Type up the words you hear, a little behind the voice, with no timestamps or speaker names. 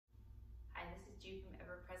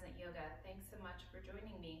Yoga. Thanks so much for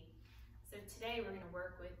joining me. So today we're going to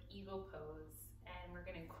work with Eagle Pose and we're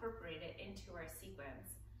going to incorporate it into our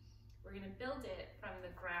sequence. We're going to build it from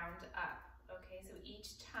the ground up. Okay, so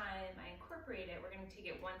each time I incorporate it, we're going to take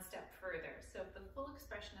it one step further. So if the full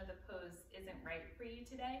expression of the pose isn't right for you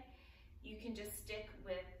today, you can just stick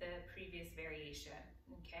with the previous variation.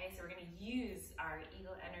 Okay, so we're going to use our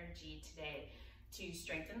Eagle energy today to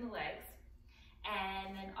strengthen the legs.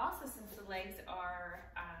 And then also, since the legs are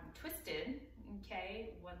twisted,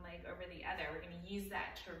 okay, one leg over the other, we're going to use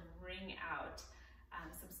that to wring out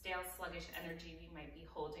some stale, sluggish energy we might be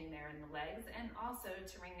holding there in the legs, and also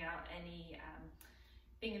to wring out any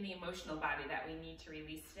thing in the emotional body that we need to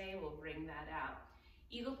release today. We'll bring that out.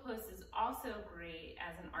 Eagle Pose is also great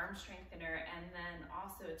as an arm strengthener, and then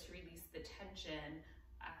also to release the tension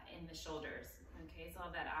in the shoulders. Okay, so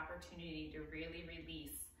all that opportunity to really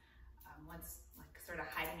release what's like sort of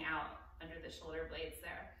hiding out under the shoulder blades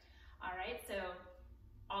there. All right, so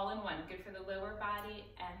all in one, good for the lower body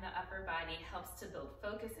and the upper body, helps to build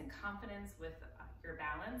focus and confidence with your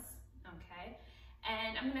balance, okay?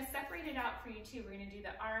 And I'm gonna separate it out for you too. We're gonna do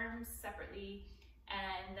the arms separately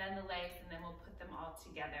and then the legs, and then we'll put them all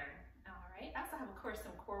together. All right, I also have, of course,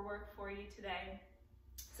 some core work for you today.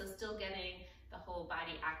 So still getting the whole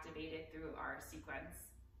body activated through our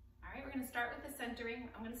sequence. All right, we're gonna start with the centering.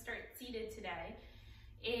 I'm gonna start seated today.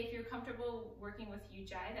 If you're comfortable working with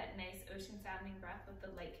Ujjayi, that nice ocean sounding breath with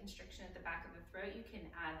the light constriction at the back of the throat, you can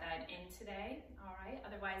add that in today, all right?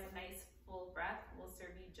 Otherwise, a nice full breath will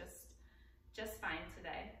serve you just fine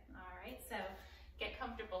today, all right? So get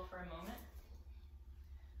comfortable for a moment.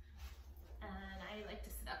 And I like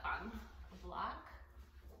to sit up on a block.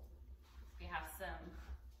 We have some,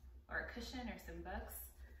 or a cushion or some books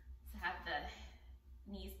to have the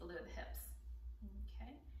knees below the hips,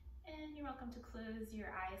 okay? And you're welcome to close your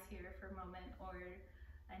eyes here for a moment, or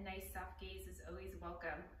a nice soft gaze is always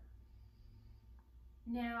welcome.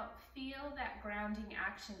 Now, feel that grounding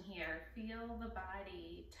action here. Feel the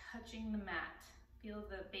body touching the mat. Feel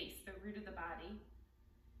the base, the root of the body,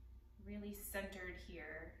 really centered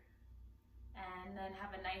here. And then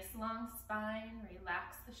have a nice long spine.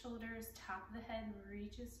 Relax the shoulders, top of the head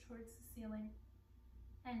reaches towards the ceiling.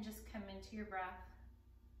 And just come into your breath.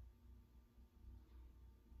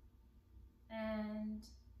 And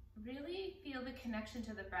really feel the connection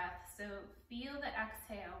to the breath. So feel the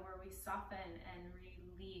exhale where we soften and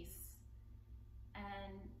release.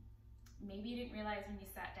 And maybe you didn't realize when you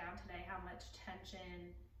sat down today how much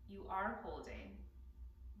tension you are holding.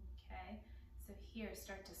 Okay, so here,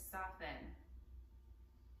 start to soften.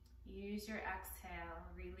 Use your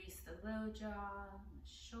exhale, release the low jaw, the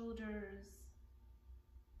shoulders,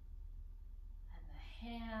 and the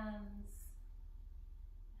hands,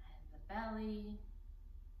 belly.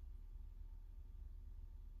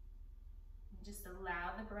 And just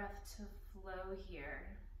allow the breath to flow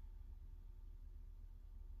here.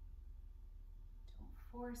 Don't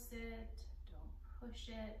force it, don't push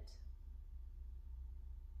it.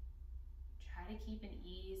 Try to keep an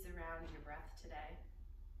ease around your breath today.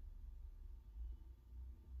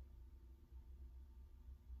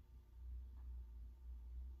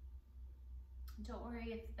 Don't worry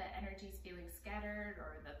if the energy is feeling scattered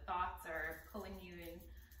or the thoughts are pulling you in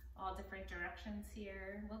all different directions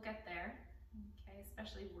here. We'll get there, okay?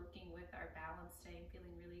 Especially working with our balance today and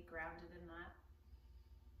feeling really grounded in that.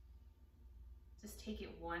 Just take it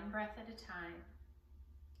one breath at a time.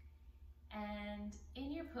 And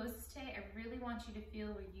in your pose today, I really want you to feel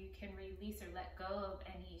where you can release or let go of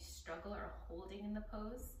any struggle or holding in the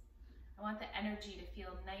pose. I want the energy to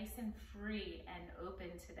feel nice and free and open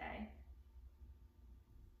today.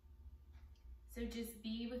 So just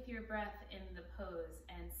be with your breath in the pose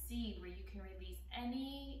and see where you can release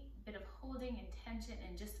any bit of holding and tension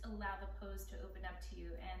and just allow the pose to open up to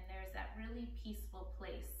you. And there's that really peaceful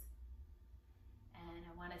place. And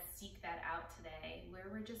I want to seek that out today where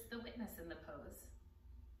we're just the witness in the pose.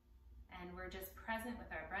 And we're just present with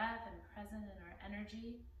our breath and present in our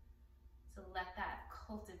energy. So let that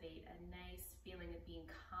cultivate a nice feeling of being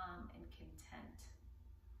calm and content.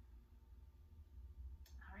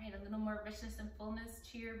 All right, a little more richness and fullness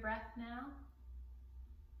to your breath now.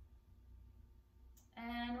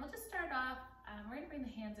 And we'll just start off, we're gonna bring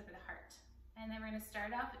the hands over the heart. And then we're gonna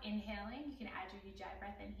start off inhaling. You can add your Ujjayi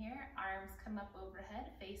breath in here. Arms come up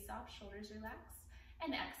overhead, face off, shoulders relax.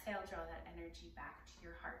 And exhale, draw that energy back to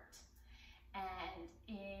your heart. And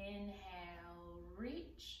inhale,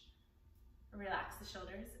 reach. Relax the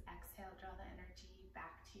shoulders. Exhale, draw the energy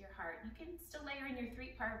back to your heart. You can still layer in your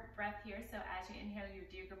 3-part breath here. So as you inhale your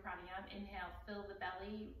Dirga Pranayama, inhale, fill the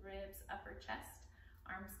belly, ribs, upper chest.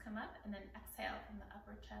 Arms come up, and then exhale from the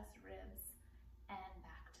upper chest, ribs, and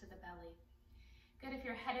back to the belly. Good, if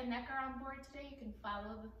your head and neck are on board today, you can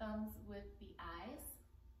follow the thumbs with the eyes,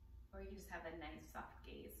 or you just have a nice soft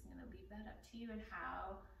gaze. I'm gonna leave that up to you and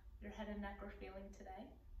how your head and neck are feeling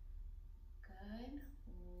today. Good,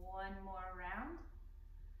 one more round.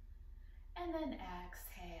 And then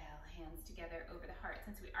exhale, hands together over the heart.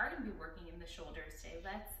 Since we are gonna be working in the shoulders today,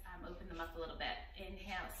 let's open them up a little bit.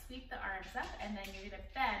 Inhale, sweep the arms up, and then you're gonna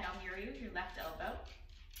bend. I'll mirror you with your left elbow.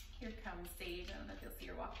 Here comes Sage. I don't know if you'll see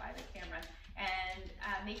her walk by the camera. And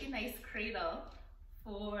make a nice cradle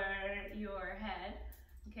for your head.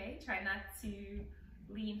 Okay, try not to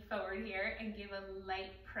lean forward here, and give a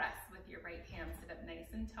light press with your right hand. Sit up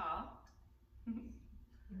nice and tall.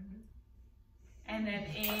 And then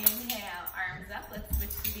inhale, arms up. Let's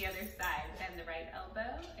switch to the other side. Bend the right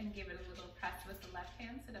elbow and give it a little press with the left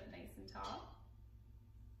hand. Sit up nice and tall.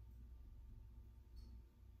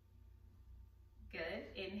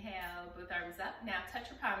 Good. Inhale, both arms up. Now touch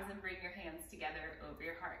your palms and bring your hands together over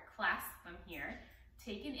your heart. Clasp them here.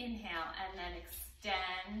 Take an inhale and then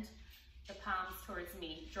extend the palms towards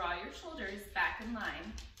me. Draw your shoulders back in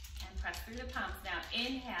line and press through the palms. Now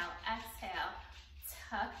inhale, exhale,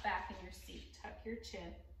 tuck back in your seat. Tuck your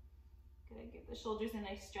chin. Good. Give the shoulders a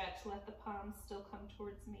nice stretch. Let the palms still come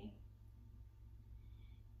towards me.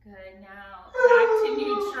 Good. Now back to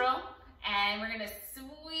neutral. And we're gonna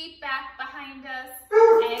sweep back behind us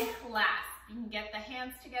and clasp. You can get the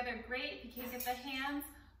hands together, great. If you can't get the hands,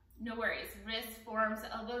 no worries. Wrists, forearms,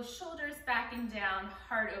 elbows, shoulders back and down,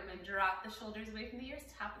 heart open. Drop the shoulders away from the ears,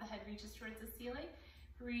 top of the head reaches towards the ceiling.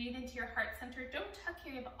 Breathe into your heart center. Don't tuck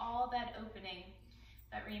here, you have all that opening.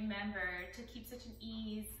 But remember to keep such an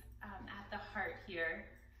ease at the heart here.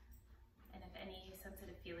 And if any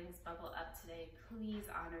sensitive feelings bubble up today, please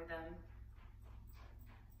honor them.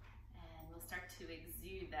 We'll start to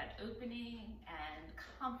exude that opening and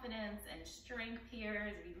confidence and strength here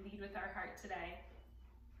as we lead with our heart today.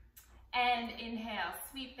 And inhale,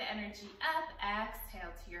 sweep the energy up.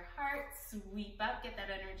 Exhale to your heart, sweep up, get that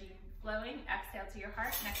energy flowing. Exhale to your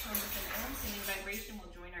heart. Next one is an Om, singing vibration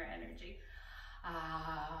will join our energy.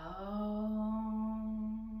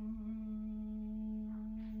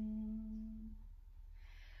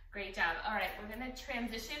 Great job. All right, we're gonna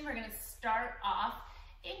transition. We're gonna start off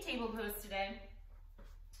in table pose today.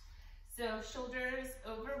 So shoulders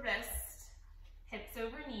over wrists, hips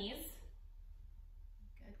over knees.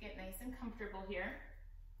 Good, get nice and comfortable here.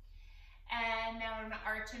 And now we're gonna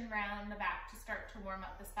arch and round the back to start to warm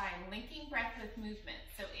up the spine, linking breath with movement.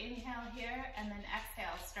 So inhale here, and then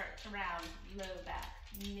exhale, start to round, low back,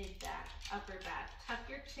 mid back, upper back. Tuck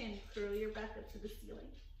your chin, curl your back up to the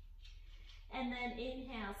ceiling. And then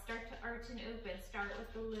inhale, start to arch and open. Start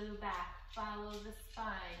with the low back, follow the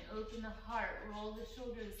spine, open the heart, roll the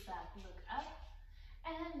shoulders back, look up.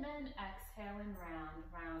 And then exhale and round,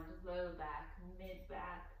 round, low back, mid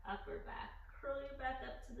back, upper back. Curl your back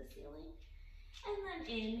up to the ceiling. And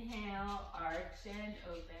then inhale, arch and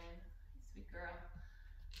open. Sweet girl.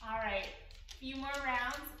 All right, a few more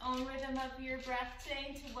rounds. Own rhythm of your breath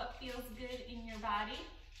today to what feels good in your body.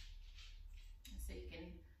 So you can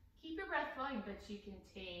keep your breath flowing, but you can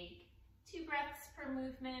take 2 breaths per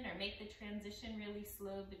movement or make the transition really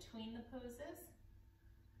slow between the poses.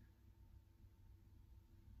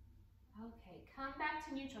 Okay, come back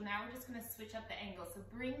to neutral. Now we're just gonna switch up the angle. So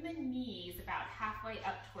bring the knees about halfway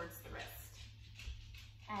up towards the wrist.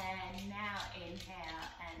 And now inhale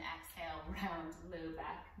and exhale, round, low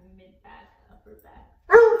back, mid back, upper back.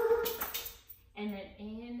 And then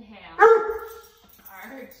inhale,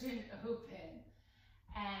 arch and open.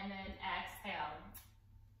 And then exhale,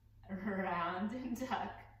 round and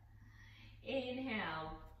tuck.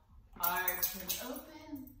 Inhale, arch and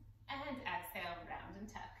open. And exhale, round and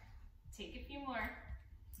tuck. Take a few more.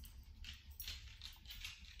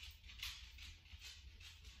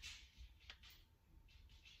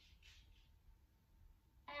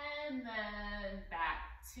 And then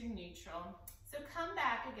back to neutral. So come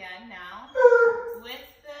back again now with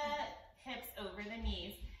the hips over the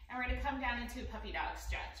knees. And we're gonna come down into a puppy dog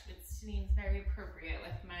stretch, which seems very appropriate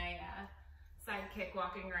with my sidekick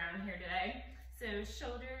walking around here today. So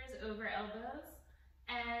shoulders over elbows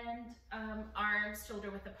and arms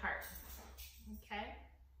shoulder width apart. Okay,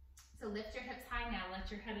 so lift your hips high now, let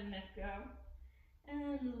your head and neck go.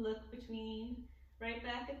 And look between, right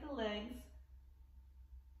back at the legs.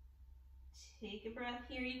 Take a breath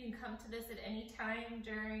here. You can come to this at any time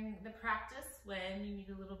during the practice when you need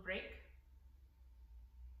a little break.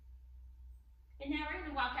 And now we're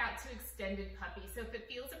gonna walk out to extended puppy. So if it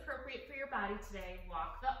feels appropriate for your body today,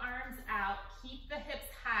 walk the arms out, keep the hips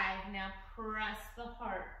high. Now press the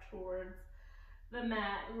heart towards the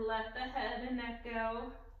mat. Let the head and neck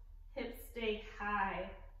go. Hips stay high.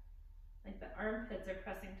 Like the armpits are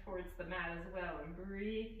pressing towards the mat as well. And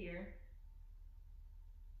breathe here.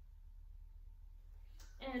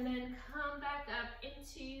 And then come back up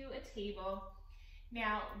into a table.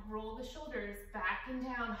 Now roll the shoulders back and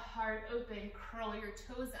down, heart open, curl your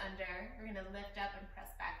toes under. We're gonna lift up and press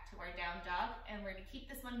back to our down dog, and we're gonna keep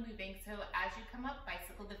this one moving. So as you come up,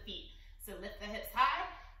 bicycle the feet. So lift the hips high,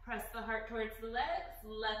 press the heart towards the legs,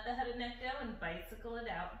 let the head and neck go, and bicycle it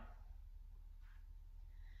out.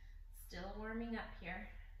 Still warming up here.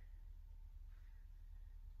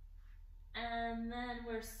 And then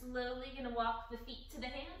we're slowly gonna walk the feet to the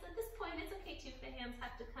hands. At this point, it's okay too if the hands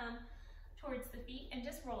have to come towards the feet, and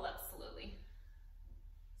just roll up slowly.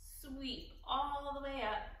 Sweep all the way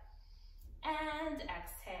up and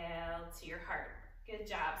exhale to your heart. Good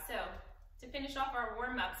job. So to finish off our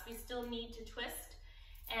warm-ups, we still need to twist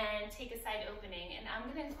and take a side opening, and I'm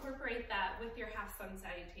gonna incorporate that with your half sun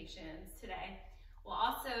salutations today. We'll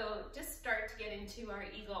also just start to get into our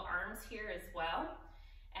eagle arms here as well,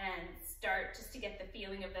 and start just to get the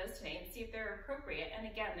feeling of those today and see if they're appropriate. And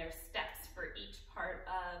again, there's steps for each part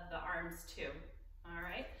of the arms too. All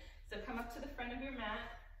right, so come up to the front of your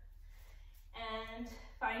mat and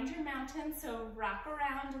find your mountain. So rock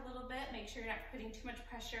around a little bit. Make sure you're not putting too much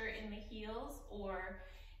pressure in the heels or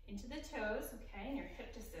into the toes, okay? And your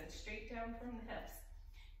hip distance straight down from the hips.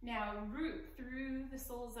 Now root through the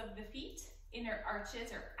soles of the feet. Inner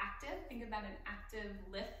arches are active. Think about an active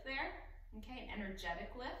lift there. Okay, an energetic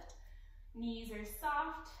lift. Knees are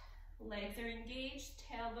soft, legs are engaged,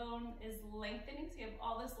 tailbone is lengthening, so you have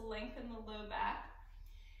all this length in the low back.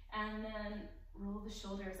 And then roll the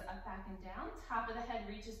shoulders up, back, and down. Top of the head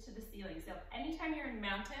reaches to the ceiling. So anytime you're in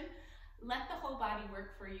mountain, let the whole body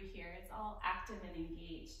work for you here. It's all active and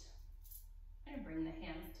engaged. I'm gonna bring the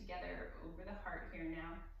hands together over the heart here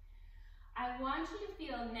now. I want you to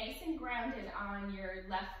feel nice and grounded on your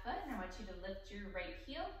left foot, and I want you to lift your right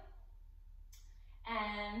heel.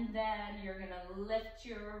 And then you're gonna lift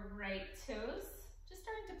your right toes. Just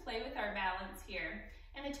starting to play with our balance here.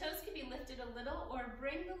 And the toes can be lifted a little, or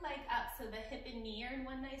bring the leg up so the hip and knee are in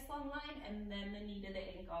one nice long line, and then the knee to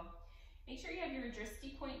the ankle. Make sure you have your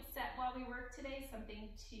drishti point set while we work today,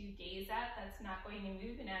 something to gaze at that's not going to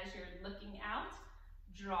move. And as you're looking out,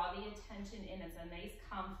 draw the attention in as a nice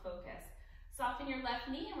calm focus. Soften your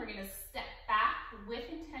left knee, and we're gonna step back with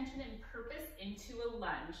intention and purpose into a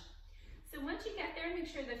lunge. So once you get there, make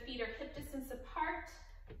sure the feet are hip distance apart,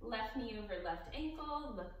 left knee over left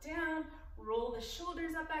ankle, look down, roll the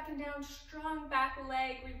shoulders up, back and down, strong back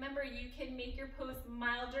leg. Remember, you can make your pose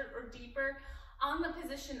milder or deeper on the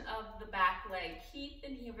position of the back leg. Keep the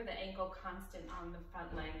knee over the ankle constant on the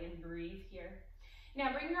front leg, and breathe here.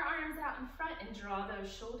 Now bring your arms out in front and draw those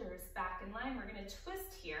shoulders back in line. We're gonna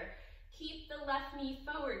twist here. Keep the left knee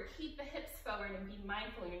forward, keep the hips forward, and be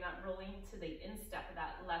mindful you're not rolling to the instep of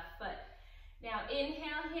that left foot. Now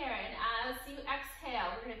inhale here, and as you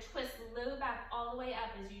exhale, we're gonna twist low back all the way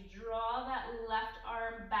up as you draw that left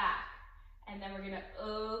arm back. And then we're gonna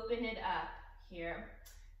open it up here.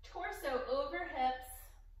 Torso over hips,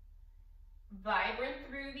 vibrant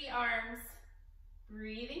through the arms,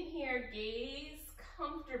 breathing here, gaze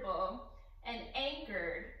comfortable and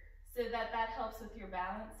anchored so that that helps with your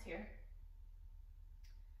balance here.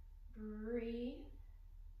 Breathe.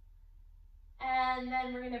 And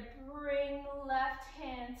then we're gonna bring the left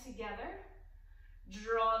hand together,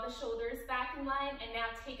 draw the shoulders back in line, and now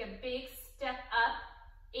take a big step up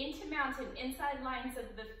into mountain. Inside lines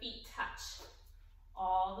of the feet touch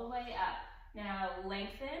all the way up. Now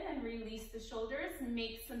lengthen and release the shoulders,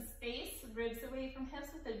 make some space, ribs away from hips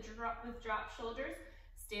with drop shoulders,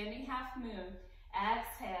 standing half moon.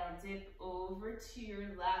 Exhale, dip over to your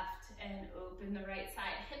left and open the right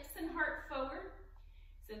side. Hips and heart forward.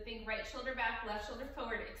 So think right shoulder back, left shoulder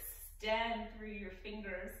forward. Extend through your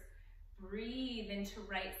fingers. Breathe into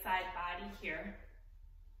right side body here.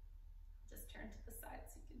 Just turn to the side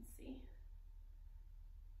so you can see.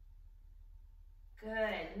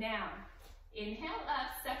 Good. Now, inhale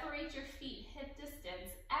up, separate your feet hip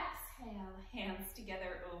distance. Exhale, hands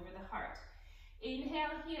together over the heart.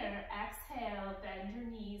 Inhale here, exhale, bend your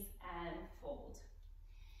knees and fold.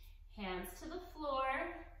 Hands to the floor,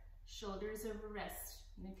 shoulders over wrist,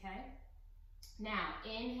 okay? Now,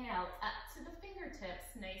 inhale up to the fingertips,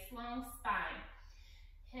 nice long spine.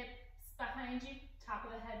 Hips behind you, top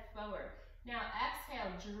of the head forward. Now exhale,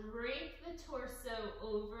 drape the torso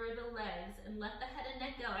over the legs and let the head and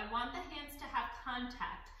neck go. I want the hands to have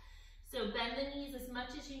contact. So bend the knees as much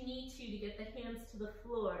as you need to get the hands to the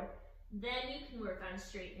floor. Then you can work on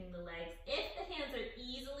straightening the legs. If the hands are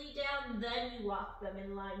easily down, then you walk them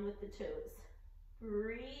in line with the toes.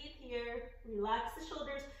 Breathe here, relax the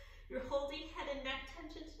shoulders. You're holding head and neck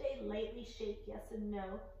tension today. Lightly shake yes and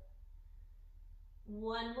no.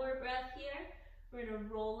 One more breath here. We're gonna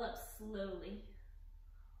roll up slowly,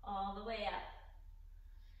 all the way up.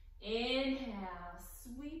 Inhale,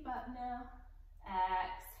 sweep up now.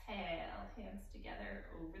 Exhale, hands together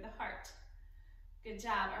over the heart. Good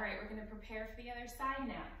job. All right, we're gonna prepare for the other side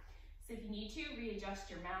now. So if you need to, readjust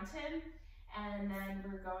your mountain, and then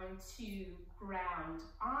we're going to ground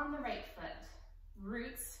on the right foot.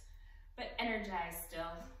 Roots, but energize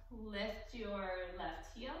still. Lift your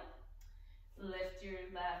left heel, lift your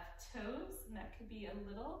left toes, and that could be a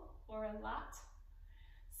little or a lot.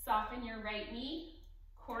 Soften your right knee,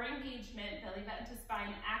 core engagement, belly button to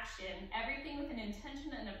spine action, everything with an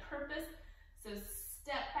intention and a purpose. So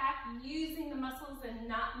step back using the muscles and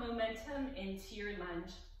not momentum into your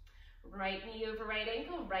lunge. Right knee over right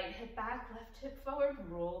ankle, right hip back, left hip forward,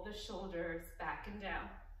 roll the shoulders back and down.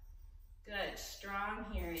 Good, strong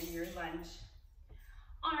here in your lunge.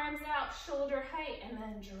 Arms out, shoulder height, and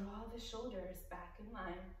then draw the shoulders back in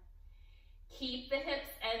line. Keep the hips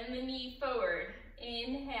and the knee forward.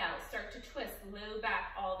 Inhale, start to twist, low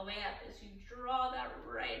back all the way up as you draw that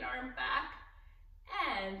right arm back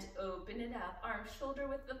and open it up. Arm shoulder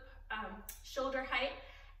with the shoulder height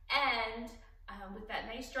and with that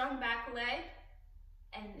nice strong back leg,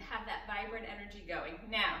 and have that vibrant energy going.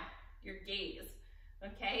 Now, your gaze,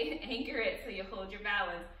 okay? Anchor it so you hold your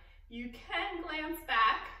balance. You can glance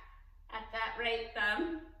back at that right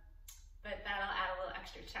thumb, but that'll add a little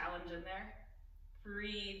extra challenge in there.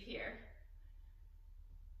 Breathe here.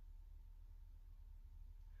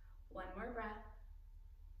 One more breath.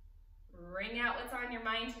 Wring out what's on your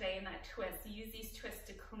mind today in that twist. Use these twists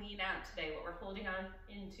to clean out today what we're holding on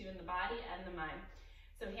into in the body and the mind.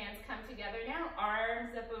 So hands come together now,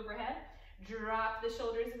 arms up overhead. Drop the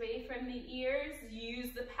shoulders away from the ears.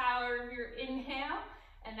 Use the power of your inhale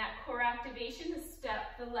and that core activation to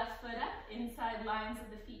step the left foot up, inside lines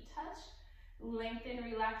of the feet touch. Lengthen,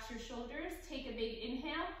 relax your shoulders. Take a big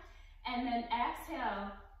inhale and then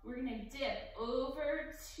exhale. We're gonna dip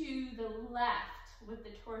over to the left with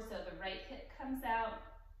the torso. The right hip comes out,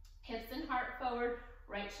 hips and heart forward,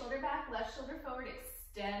 right shoulder back, left shoulder forward.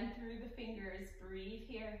 Extend through the fingers. Breathe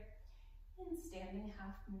here in standing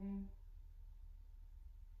half moon.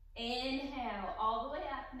 Inhale all the way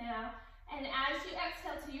up now. And as you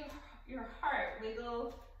exhale to your heart,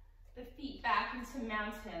 wiggle the feet back into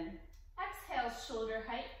mountain. Exhale, shoulder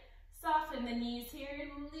height. Soften the knees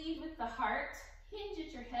here. Lead with the heart. Hinge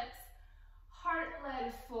at your hips. Heart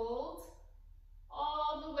leg fold.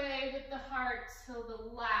 All the way with the heart till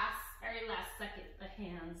the very last second the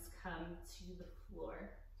hands come to the floor.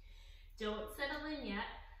 Don't settle in yet.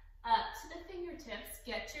 Up to the fingertips,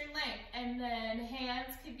 get your length, and then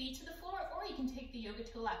hands could be to the floor, or you can take the yoga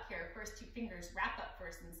toe lock here. First two fingers wrap up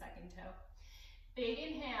first and second toe. Big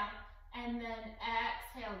inhale, and then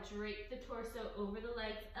exhale, drape the torso over the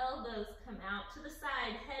legs, elbows come out to the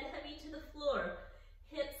side, head heavy to the floor,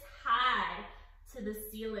 hips high to the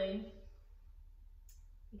ceiling.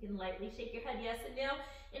 You can lightly shake your head yes and no,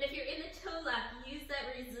 and if you're in the toe lock, use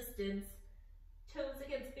that resistance. Toes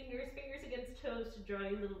against fingers, fingers against toes to draw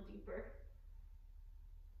you a little deeper.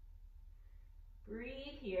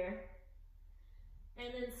 Breathe here.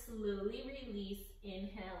 And then slowly release.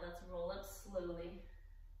 Inhale, let's roll up slowly.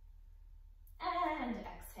 And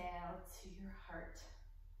exhale to your heart.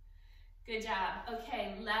 Good job.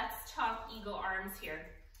 Okay, let's talk eagle arms here.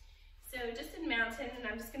 So just in mountain, and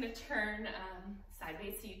I'm just gonna turn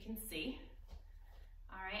sideways so you can see.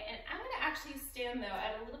 All right, and I'm gonna actually stand though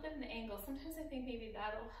at a little bit of an angle. Sometimes I think maybe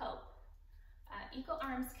that'll help. Eagle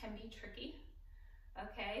arms can be tricky.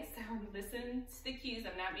 Okay, so listen to the cues.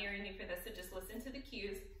 I'm not mirroring you for this, so just listen to the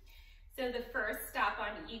cues. So the first stop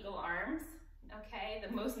on eagle arms, okay,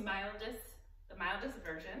 the mildest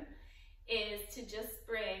version, is to just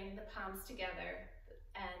bring the palms together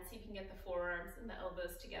and see if you can get the forearms and the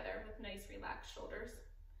elbows together with nice relaxed shoulders.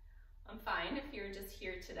 I'm fine if you're just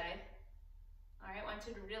here today. All right, I want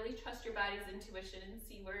you to really trust your body's intuition and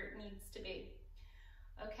see where it needs to be.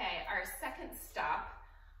 Okay, our second stop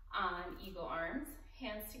on eagle arms,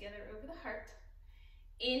 hands together over the heart.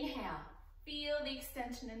 Inhale, feel the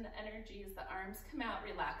extension in the energy as the arms come out,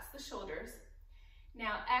 relax the shoulders.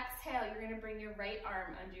 Now exhale, you're gonna bring your right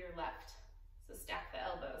arm under your left. So stack the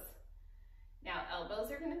elbows. Now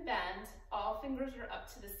elbows are gonna bend, all fingers fingers are up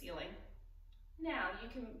to the ceiling. Now you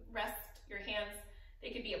can rest your hands,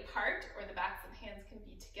 they could be apart or the backs of hands can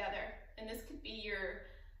be together. And this could be your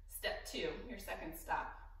step 2, your second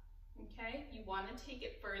stop. Okay, you want to take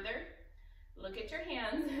it further. Look at your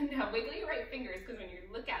hands. Now wiggle your right fingers, because when you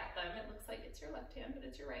look at them, it looks like it's your left hand, but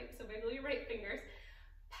it's your right. So wiggle your right fingers.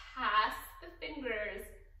 Pass the fingers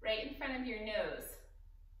right in front of your nose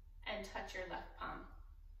and touch your left palm.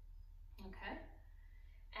 Okay?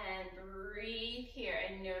 And breathe here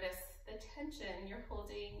and notice the tension you're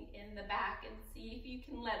holding in the back and see if you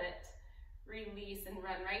can let it release and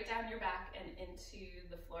run right down your back and into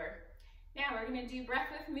the floor. Now we're going to do breath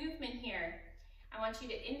with movement here. I want you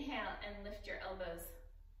to inhale and lift your elbows.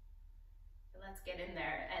 Let's get in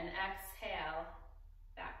there and exhale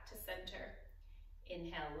back to center.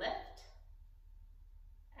 Inhale, lift.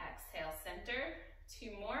 Exhale, center.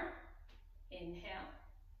 2 more. Inhale.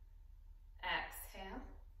 Exhale.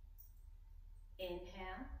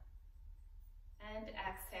 Inhale. And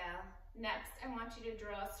exhale. Next, I want you to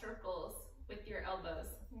draw circles with your elbows.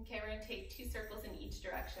 Okay, we're going to take 2 circles in each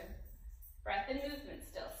direction. Breath and movement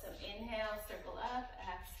still. So inhale, circle up,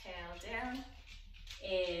 exhale, down.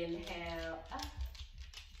 Inhale, up,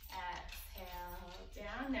 exhale,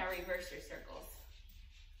 down. Now reverse your circles.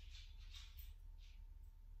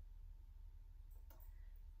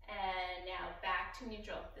 And now back to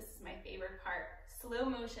neutral. This is my favorite part. Slow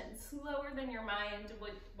motion, slower than your mind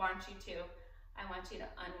would want you to. I want you to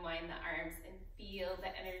unwind the arms and feel the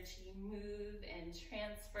energy move and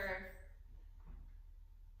transfer.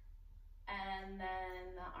 And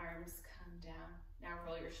then the arms come down. Now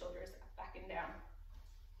roll your shoulders up, back and down.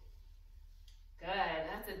 Good,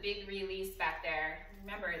 that's a big release back there.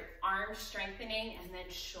 Remember, arm strengthening and then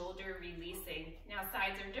shoulder releasing. Now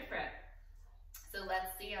sides are different. So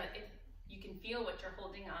let's see if you can feel what you're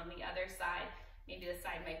holding on the other side. Maybe the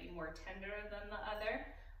side might be more tender than the other.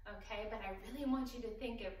 Okay, but I really want you to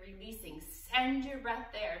think of releasing. Send your breath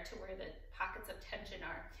there to where the pockets of tension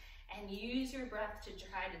are. And use your breath to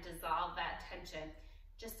try to dissolve that tension.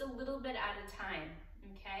 Just a little bit at a time,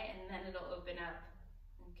 okay? And then it'll open up,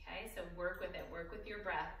 okay? So work with it, work with your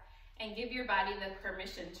breath. And give your body the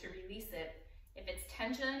permission to release it. If it's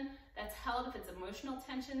tension that's held, if it's emotional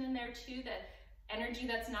tension in there too, that energy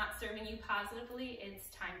that's not serving you positively, it's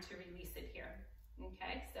time to release it here,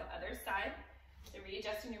 okay? So other side, so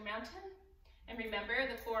readjusting your mountain. And remember,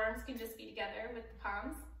 the forearms can just be together with the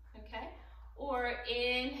palms, okay? Or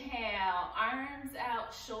inhale, arms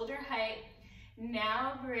out, shoulder height.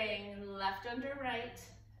 Now bring left under right,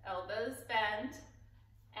 elbows bend,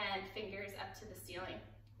 and fingers up to the ceiling.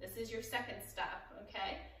 This is your second stop,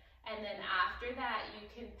 okay? And then after that, you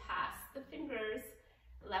can pass the fingers,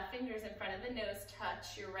 left fingers in front of the nose,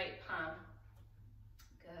 touch your right palm.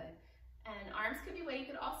 Good. And arms could be away. You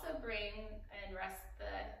could also bring and rest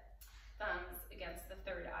the thumbs against the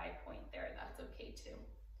third eye point there. That's okay too.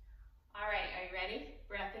 All right, are you ready?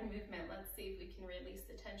 Breath and movement. Let's see if we can release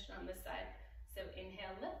the tension on this side. So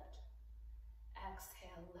inhale, lift.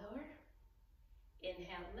 Exhale, lower.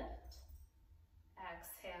 Inhale, lift.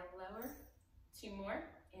 Exhale, lower. 2 more.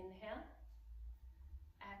 Inhale.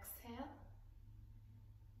 Exhale.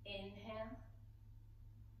 Inhale.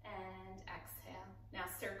 And exhale. Now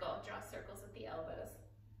circle. Draw circles at the elbows.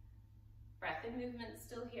 Breath and movement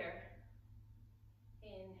still here.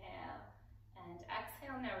 Inhale. And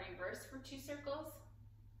exhale, now reverse for 2 circles.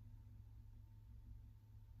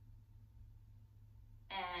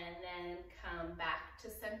 And then come back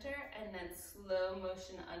to center and then slow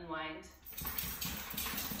motion unwind.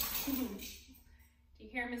 Do you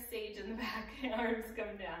hear Miss Sage in the back? Arms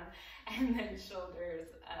come down and then shoulders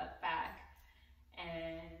up, back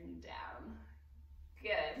and down.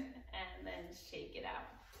 Good, and then shake it out.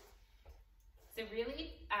 So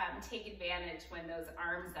really take advantage when those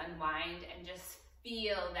arms unwind and just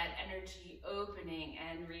feel that energy opening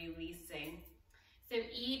and releasing. So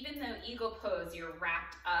even though eagle pose, you're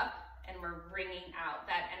wrapped up and we're bringing out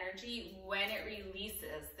that energy, when it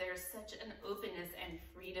releases, there's such an openness and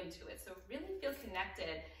freedom to it. So really feel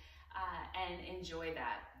connected and enjoy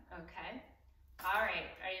that, okay? All right,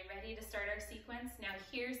 are you ready to start our sequence? Now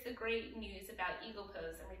here's the great news about eagle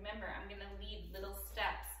pose. And remember, I'm gonna lead little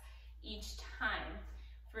steps each time.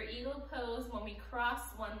 For eagle pose, when we cross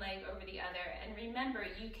one leg over the other, and remember,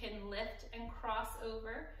 you can lift and cross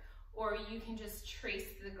over, or you can just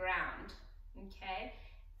trace the ground, okay?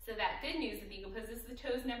 So that good news with eagle pose is the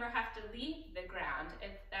toes never have to leave the ground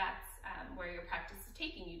if that's where your practice is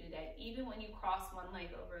taking you today, even when you cross one leg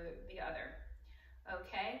over the other,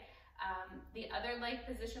 okay? The other leg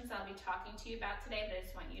positions I'll be talking to you about today, but I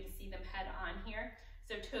just want you to see them head on here.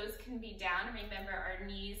 So toes can be down. Remember, our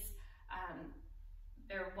knees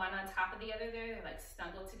one on top of the other there, they're like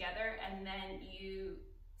snuggled together, and then you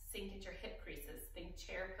sink at your hip creases. Think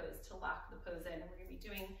chair pose to lock the pose in. And we're gonna be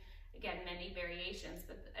doing, again, many variations,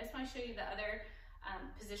 but I just wanna show you the other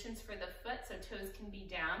positions for the foot, so toes can be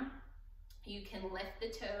down. You can lift the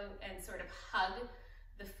toe and sort of hug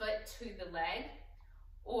the foot to the leg,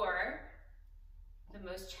 or the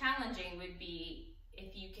most challenging would be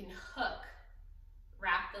if you can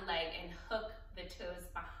wrap the leg and hook the toes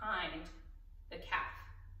behind the calf,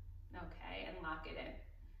 okay, and lock it in.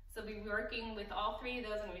 So we'll be working with all three of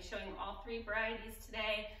those. I'm going to be showing all three varieties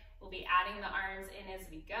today. We'll be adding the arms in as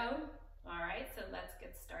we go. All right, so let's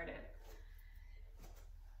get started.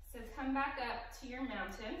 So come back up to your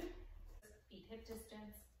mountain. Feet hip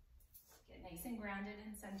distance. Get nice and grounded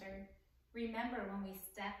and centered. Remember, when we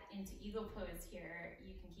step into eagle pose here,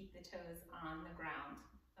 you can keep the toes on the ground,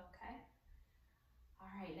 okay?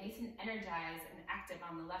 All right, nice and energized and active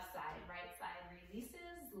on the left side. Right side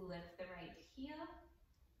releases, lift the right heel.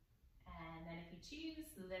 And then if you choose,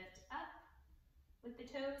 lift up with the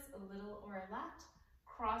toes, a little or a lot.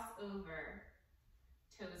 Cross over.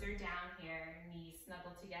 Toes are down here, knees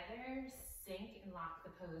snuggle together. Sink and lock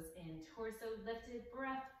the pose in. Torso lifted,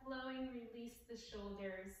 breath flowing, release the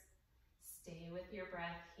shoulders. Stay with your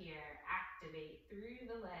breath here. Activate through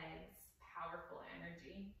the legs. Powerful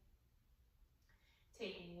energy.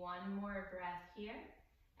 Take one more breath here,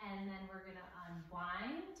 and then we're gonna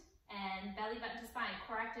unwind and belly button to spine.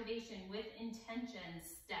 Core activation with intention.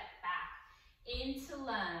 Step back into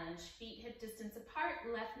lunge. Feet hip distance apart.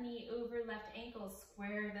 Left knee over left ankle.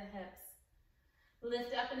 Square the hips.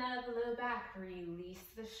 Lift up and out of the low back. Release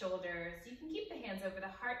the shoulders. You can keep the hands over the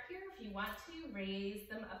heart here if you want to. Raise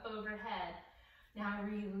them up overhead. Now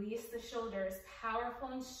release the shoulders. Powerful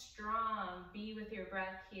and strong. Be with your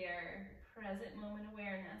breath here. Present moment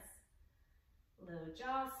awareness. Low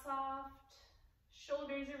jaw soft.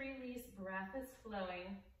 Shoulders are released. Breath is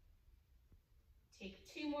flowing. Take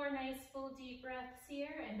two more nice full deep breaths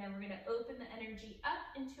here, and then we're going to open the energy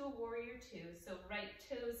up into a warrior two. So right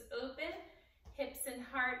toes open. Hips and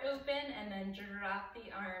heart open, and then drop the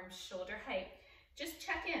arms shoulder height. Just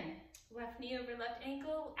check in. Left knee over left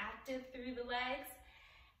ankle, active through the legs.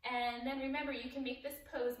 And then remember, you can make this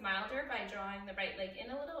pose milder by drawing the right leg in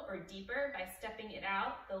a little, or deeper by stepping it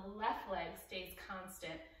out. The left leg stays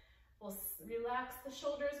constant. We'll relax the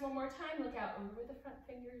shoulders one more time. Look out over the front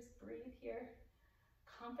fingers. Breathe here.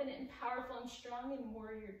 Confident and powerful and strong in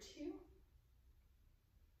warrior two.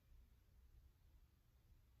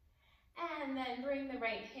 And then bring the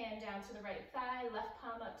right hand down to the right thigh, left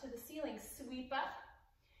palm up to the ceiling. Sweep up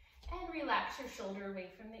and relax your shoulder away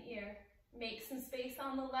from the ear. Make some space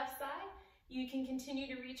on the left side. You can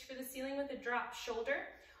continue to reach for the ceiling with a drop shoulder,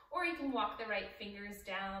 or you can walk the right fingers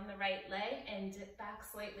down the right leg and dip back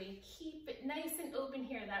slightly. Keep it nice and open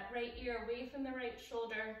here, that right ear away from the right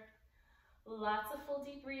shoulder. Lots of full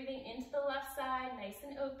deep breathing into the left side, nice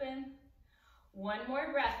and open. One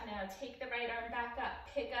more breath now. Take the right arm back up.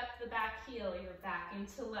 Pick up the back heel. You're back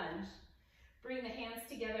into lunge. Bring the hands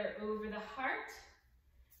together over the heart.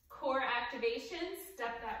 Core activation.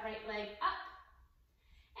 Step that right leg up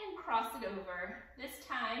and cross it over. This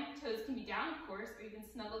time, toes can be down, of course, or you can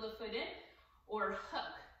snuggle the foot in or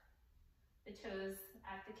hook the toes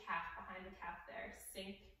at the calf, behind the calf there.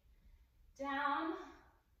 Sink down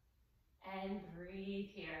and breathe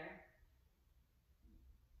here.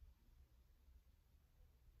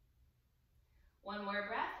 One more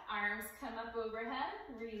breath, arms come up overhead,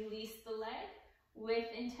 release the leg. With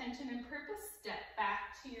intention and purpose, step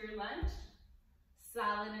back to your lunge,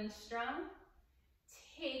 solid and strong.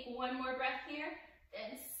 Take one more breath here,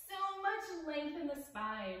 and so much length in the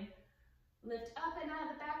spine. Lift up and out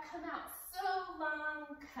of the back, come out so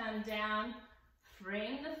long, come down,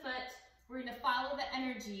 frame the foot. We're gonna follow the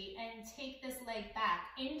energy and take this leg back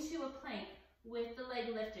into a plank with the leg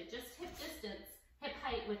lifted, just hip distance, hip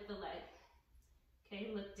height with the leg. Okay,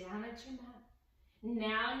 look down at your mat.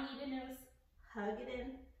 Now knee to nose, hug it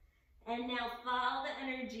in. And now follow the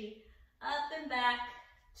energy up and back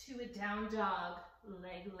to a down dog.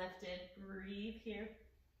 Leg lifted, breathe here.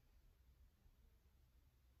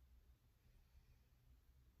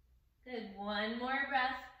 Good, one more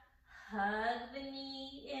breath. Hug the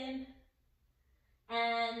knee in.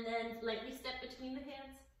 And then lightly step between the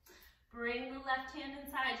hands. Bring the left hand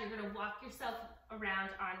inside. You're gonna walk yourself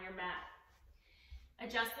around on your mat.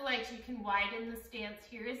 Adjust the legs. You can widen the stance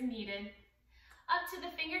here as needed. Up to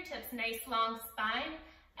the fingertips, nice long spine.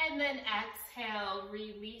 And then exhale,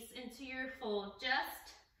 release into your fold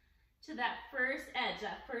just to that first edge,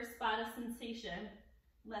 that first spot of sensation.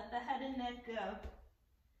 Let the head and neck go.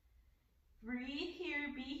 Breathe here,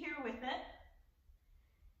 be here with it.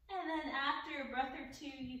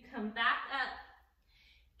 two, you come back up,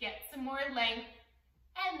 get some more length,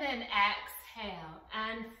 and then exhale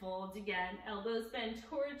and fold again. Elbows bend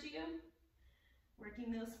towards you,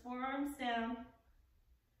 working those forearms down.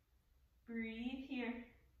 Breathe here.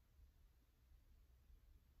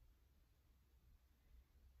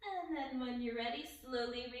 And then when you're ready,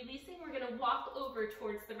 slowly releasing, we're gonna walk over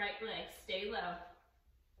towards the right leg. Stay low.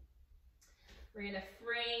 We're gonna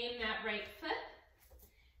frame that right foot,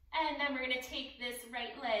 and then we're gonna take this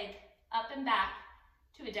right leg up and back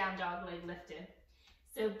to a down dog, leg lifted.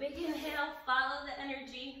 So big inhale, follow the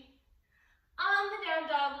energy. On the down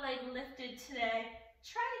dog, leg lifted today.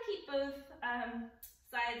 Try to keep both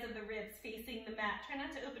sides of the ribs facing the mat. Try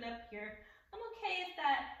not to open up here. I'm okay if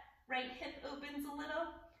that right hip opens a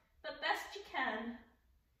little, but best you can,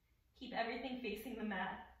 keep everything facing the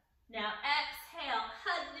mat. Now exhale,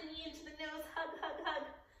 hug the knee into the nose, hug, hug, hug.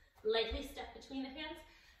 Lightly step between the hands.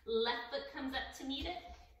 Left foot comes up to meet it.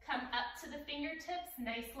 Come up to the fingertips,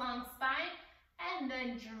 nice long spine, and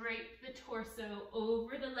then drape the torso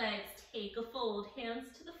over the legs. Take a fold,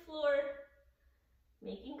 hands to the floor,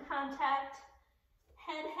 making contact.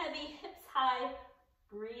 Head heavy, hips high.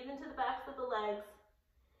 Breathe into the backs of the legs.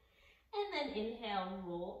 And then inhale,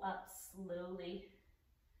 roll up slowly.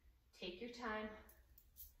 Take your time.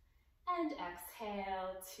 And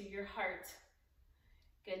exhale to your heart.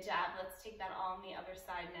 Good job. Let's take that all on the other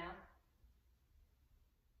side now.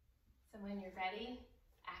 So when you're ready,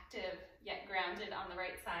 active yet grounded on the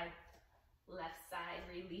right side. Left side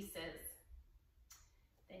releases.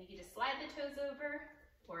 Then you can just slide the toes over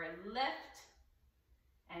or lift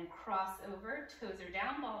and cross over. Toes are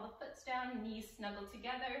down, ball the foot's down, knees snuggle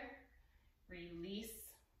together. Release.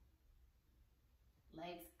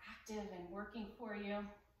 Legs active and working for you.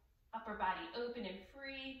 Upper body open and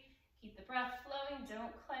free. Keep the breath flowing.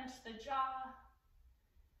 Don't clench the jaw.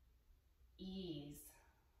 Ease.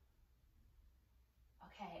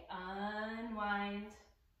 Okay, unwind.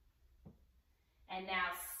 And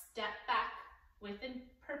now step back with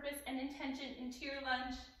purpose and intention into your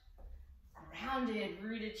lunge. Grounded,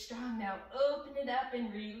 rooted, strong. Now open it up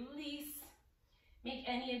and release. Make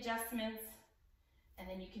any adjustments. And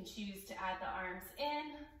then you can choose to add the arms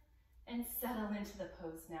in and settle into the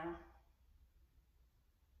pose now.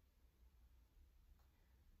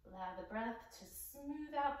 Allow the breath to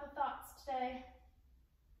smooth out the thoughts today.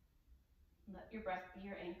 Let your breath be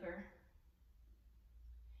your anchor.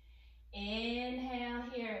 Inhale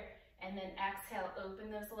here, and then exhale,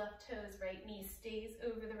 open those left toes, right knee stays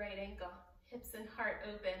over the right ankle. Hips and heart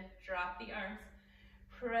open, drop the arms.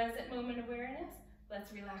 Present moment awareness.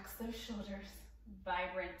 Let's relax those shoulders.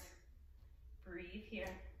 Vibrant. Breathe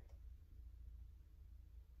here.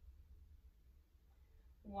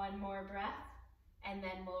 One more breath, and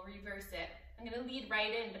then we'll reverse it. I'm gonna lead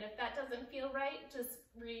right in, but if that doesn't feel right, just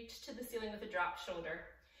reach to the ceiling with a drop shoulder.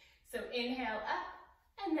 So inhale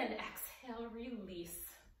up, and then exhale, release.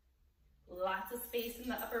 Lots of space in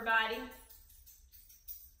the upper body.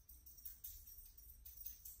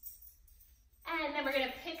 And then we're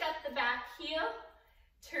gonna pick up the back heel,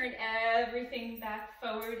 turn everything back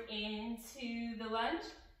forward into the lunge.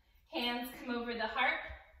 Hands come over the heart.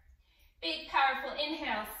 Big, powerful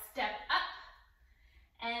inhale, step up.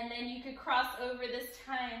 And then you could cross over this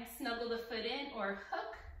time, snuggle the foot in or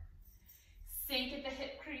hook. Sink at the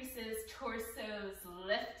hip creases, torsos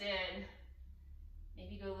lifted.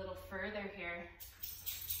 Maybe go a little further here.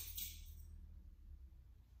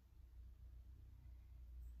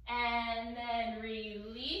 And then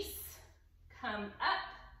release, come up,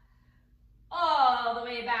 all the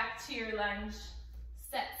way back to your lunge.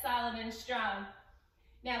 Set solid and strong.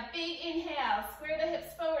 Now big inhale, square the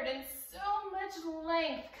hips forward and so much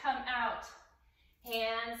length come out.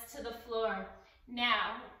 Hands to the floor.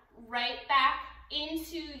 Now, right back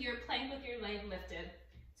into your plank with your leg lifted.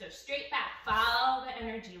 So straight back, follow the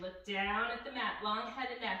energy. Look down at the mat, long head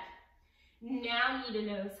and neck. Now knee to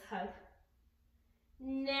nose hug.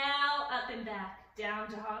 Now up and back,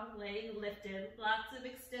 down dog, leg lifted. Lots of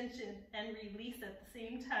extension and release at the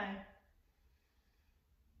same time.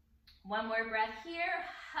 One more breath here,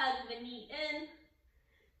 hug the knee in.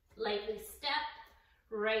 Lightly step,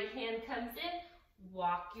 right hand comes in,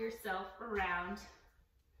 walk yourself around.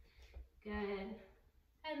 Good.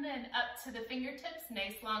 And then up to the fingertips,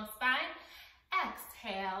 nice long spine.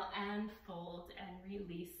 Exhale and fold and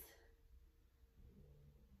release.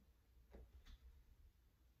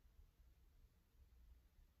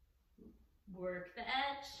 Work the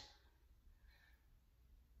edge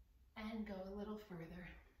and go a little further.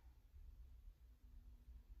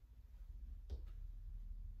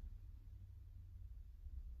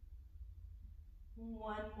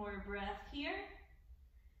 One more breath here.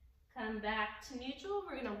 Come back to neutral.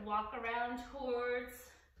 We're gonna walk around towards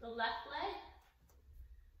the left leg.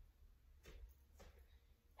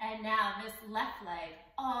 And now this left leg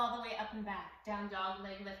all the way up and back. Down dog,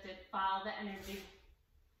 leg lifted, follow the energy.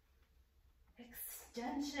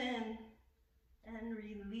 Extension and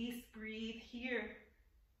release, breathe here.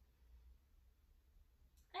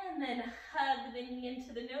 And then hug the knee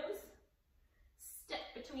into the nose. Step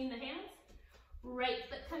between the hands. Right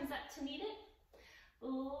foot comes up to meet it.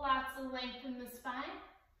 Lots of length in the spine.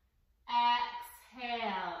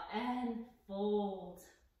 Exhale and fold.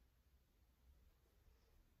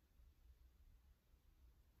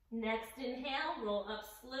 Next inhale, roll up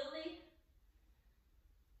slowly.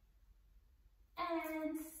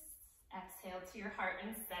 And exhale to your heart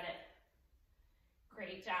and set it.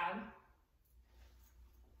 Great job.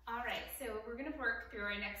 All right, so we're gonna work through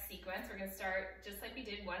our next sequence. We're gonna start just like we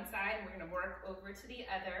did one side, and we're gonna work over to the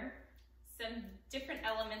other. Some different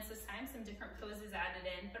elements this time, some different poses added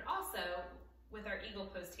in, but also with our eagle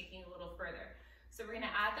pose taking a little further. So we're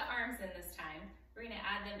gonna add the arms in this time. We're gonna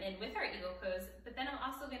add them in with our eagle pose, but then I'm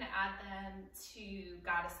also gonna add them to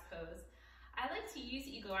goddess pose. I like to use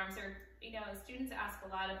eagle arms, or students ask a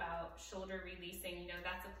lot about shoulder releasing.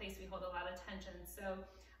 That's a place we hold a lot of tension. So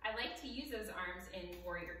I like to use those arms in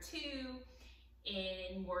Warrior 2,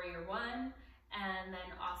 in Warrior 1, and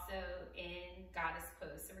then also in goddess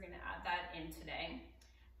pose. So we're gonna add that in today.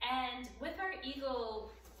 And with our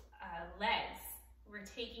eagle legs, we're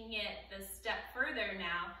taking it the step further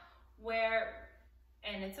now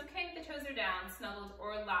and it's okay if the toes are down, snuggled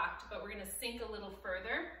or locked, but we're gonna sink a little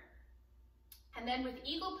further. And then with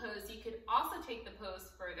eagle pose, you could also take the pose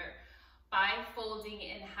further by folding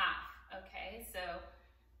in half, okay? So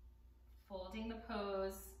folding the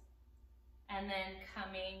pose and then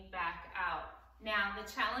coming back out. Now,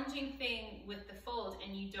 the challenging thing with the fold,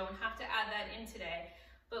 and you don't have to add that in today,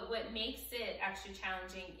 but what makes it actually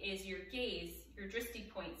challenging is your gaze, your drishti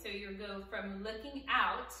point. So you go from looking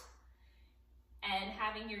out and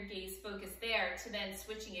having your gaze focus there to then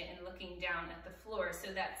switching it and looking down at the floor.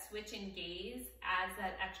 So that switch in gaze adds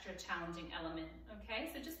that extra challenging element, okay?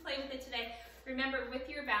 So just play with it today. Remember, with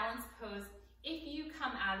your balance pose, if you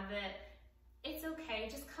come out of it, it's okay,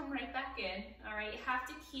 just come right back in, all right? You have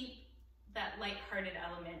to keep that lighthearted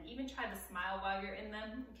element. Even try to smile while you're in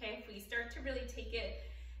them, okay? If we start to really take it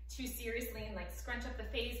too seriously and like scrunch up the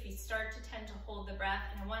face, we start to tend to hold the breath,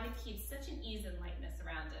 and I want to keep such an ease and lightness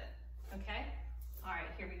around it, okay? All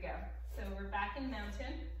right, here we go. So we're back in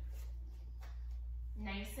mountain.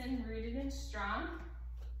 Nice and rooted and strong.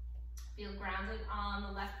 Feel grounded on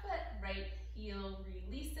the left foot, right heel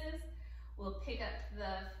releases. We'll pick up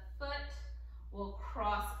the foot, we'll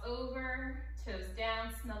cross over, toes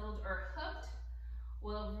down, snuggled or hooked.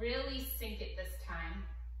 We'll really sink it this time.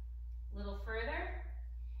 A little further.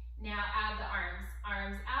 Now add the arms.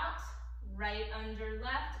 Arms out, right under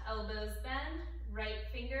left, elbows bend, right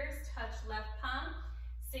fingers touch left palm.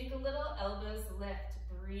 Sink a little, elbows lift.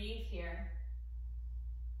 Breathe here.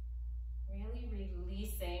 Really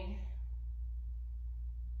releasing.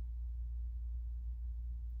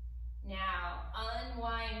 Now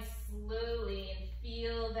unwind slowly and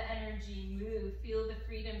feel the energy move. Feel the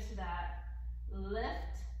freedom to that.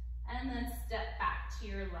 Lift and then step back to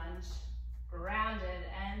your lunge. Grounded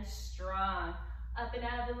and strong. Up and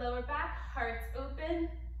out of the lower back, hearts open.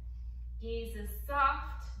 Gaze is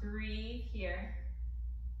soft. Breathe here.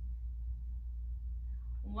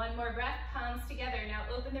 One more breath, palms together. Now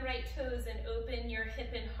open the right toes and open your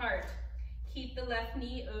hip and heart. Keep the left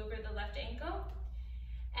knee over the left ankle.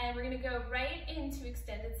 And we're gonna go right into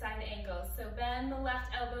extended side angle. So bend the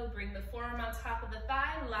left elbow, bring the forearm on top of the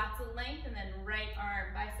thigh, lots of length, and then right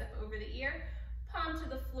arm, bicep over the ear, palm to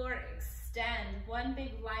the floor, extend. One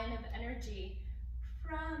big line of energy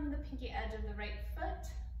from the pinky edge of the right foot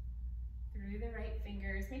through the right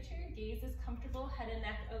fingers. Make sure your gaze is comfortable, head and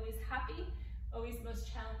neck always happy, always most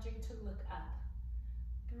challenging to look up.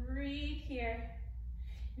 Breathe here.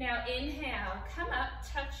 Now inhale, come up,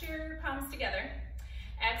 touch your palms together.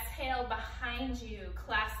 Exhale behind you,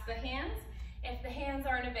 clasp the hands. If the hands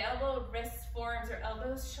aren't available, wrists, forearms, or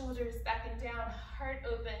elbows, shoulders back and down, heart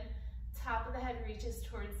open. Top of the head reaches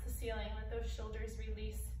towards the ceiling. Let those shoulders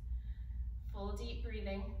release. Full deep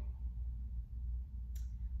breathing.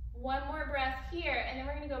 One more breath here, and then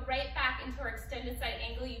we're gonna go right back into our extended side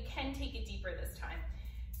angle. You can take it deeper this time.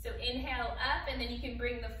 So inhale up, and then you can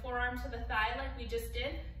bring the forearm to the thigh like we just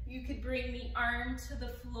did. You could bring the arm to the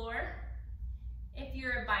floor. If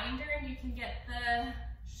you're a binder and you can get the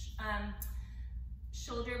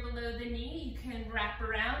shoulder below the knee, you can wrap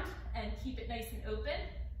around and keep it nice and open.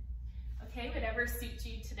 Okay, whatever suits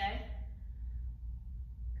you today.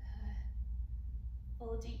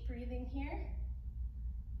 Full deep breathing here.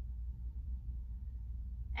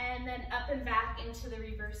 And then up and back into the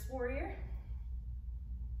reverse warrior.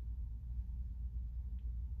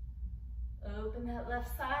 Open that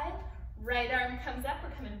left side. Right arm comes up. We're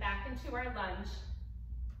coming back into our lunge.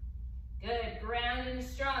 Good. Ground and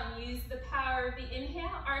strong. Use the power of the inhale.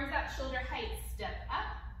 Arms out, shoulder height. Step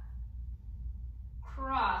up.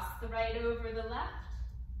 Cross the right over the left.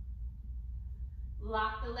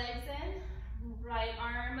 Lock the legs in. Right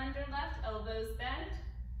arm under left. Elbows bend.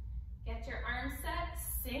 Get your arm set.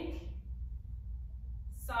 Sink.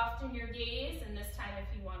 Soften your gaze. And this time,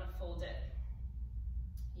 if you want to fold it,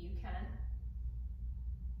 you can.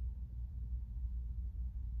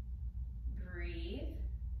 Breathe.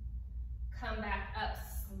 Come back up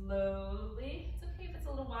slowly. It's okay if it's a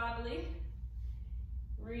little wobbly.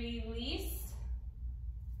 Release.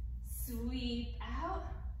 Sweep out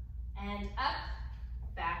and up.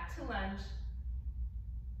 Back to lunge.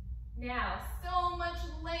 Now, so much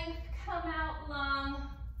length, come out long.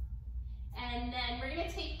 And then we're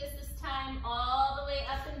gonna take this time all the way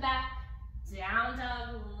up and back. Down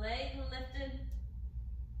dog, leg lifted.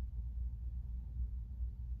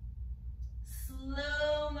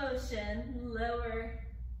 Slow motion, lower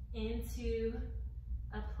into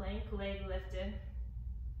a plank, leg lifted.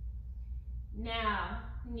 Now,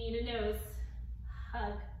 knee to nose,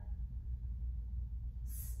 hug,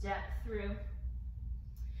 step through.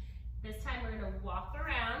 This time we're gonna walk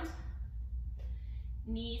around,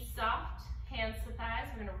 knees soft, hands to thighs.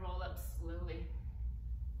 We're gonna roll up slowly,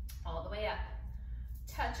 all the way up.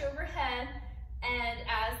 Touch overhead, and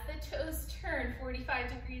as the toes turn 45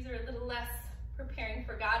 degrees or a little less, preparing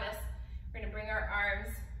for goddess, we're gonna bring our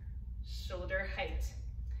arms shoulder height.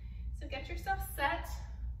 So get yourself set.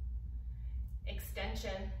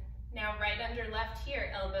 Extension. Now right under left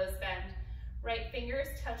here, elbows bend. Right fingers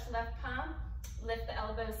touch left palm. Lift the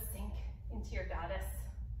elbows, sink into your goddess.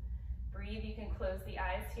 Breathe, you can close the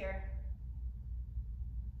eyes here.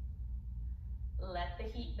 Let the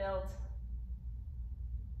heat build.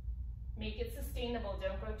 Make it sustainable,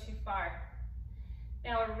 don't go too far.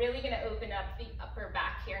 Now we're really gonna open up the upper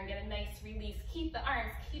back here and get a nice release. Keep the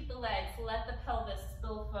arms, keep the legs, let the pelvis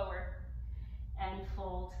spill forward and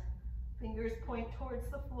fold. Fingers point towards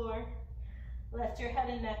the floor. Let your head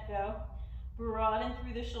and neck go. Broaden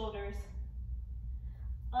through the shoulders.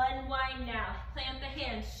 Unwind now. Plant the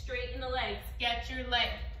hands, straighten the legs. Get your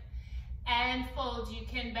length and fold. You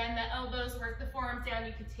can bend the elbows, work the forearms down.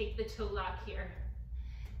 You can take the toe lock here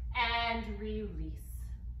and release.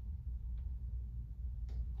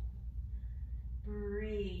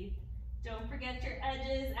 Breathe. Don't forget your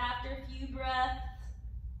edges after a few breaths.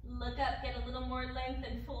 Look up, get a little more length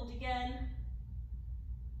and fold again.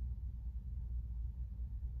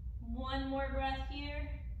 One more breath here.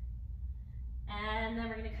 And then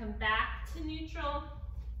we're gonna come back to neutral.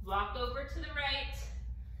 Walk over to the right.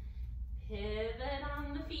 Pivot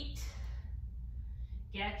on the feet.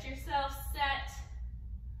 Get yourself set.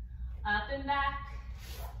 Up and back.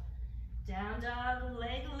 Down dog,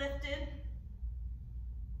 leg lifted.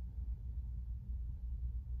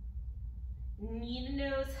 Knee to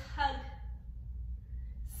nose, hug.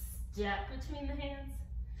 Step between the hands.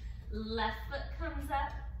 Left foot comes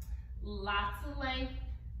up. Lots of length.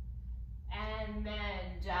 And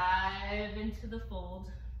then dive into the fold.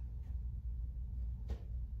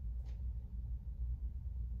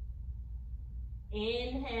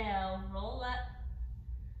 Inhale, roll up.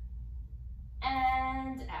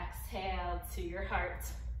 And exhale to your heart.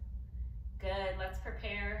 Good, let's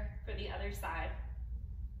prepare for the other side.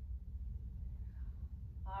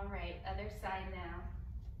 All right, other side now.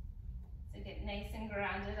 So get nice and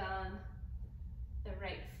grounded on the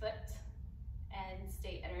right foot and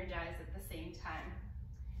stay energized at the same time.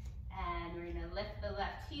 And we're gonna lift the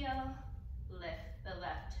left heel, lift the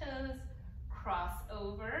left toes, cross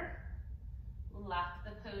over, lock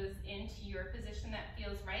the pose into your position that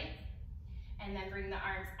feels right, and then bring the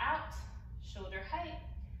arms out, shoulder height,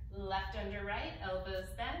 left under right, elbows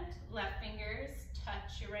bend, left fingers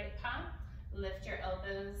touch your right palm, lift your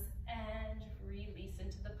elbows and release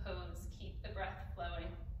into the pose. Keep the breath flowing.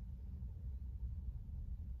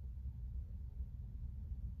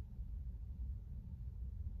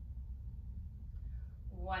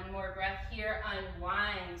 One more breath here,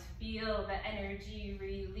 unwind, feel the energy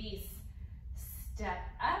release. Step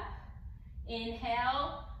up,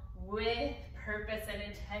 inhale with purpose and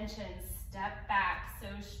intention. Step back, so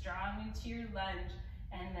strong into your lunge,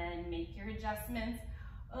 and then make your adjustments.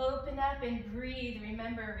 Open up and breathe.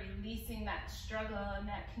 Remember, releasing that struggle and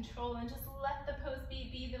that control, and just let the pose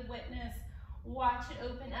be the witness. Watch it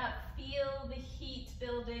open up. Feel the heat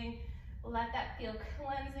building. Let that feel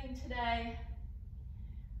cleansing today.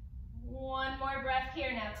 One more breath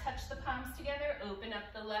here. Now touch the palms together, open up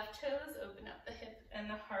the left toes, open up the hip and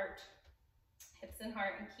the heart, hips and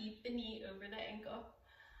heart, and keep the knee over the ankle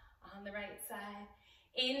on the right side.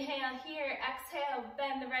 Inhale here, exhale,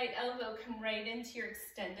 bend the right elbow, come right into your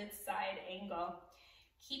extended side angle.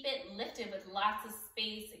 Keep it lifted with lots of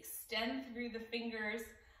space, extend through the fingers,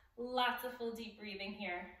 lots of full deep breathing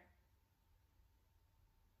here.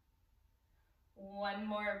 One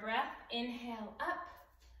more breath, inhale up.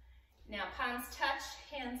 Now palms touch,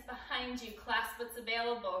 hands behind you, clasp what's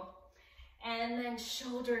available. And then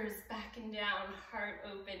shoulders back and down, heart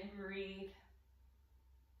open, breathe.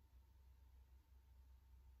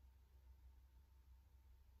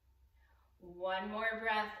 One more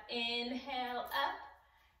breath, inhale up,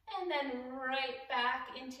 and then right back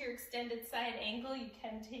into your extended side angle. You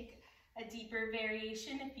can take a deeper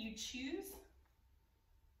variation if you choose.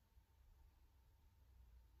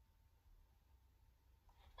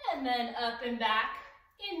 And then up and back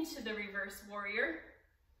into the reverse warrior.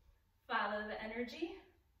 Follow the energy.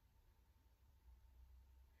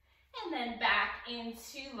 And then back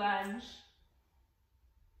into lunge.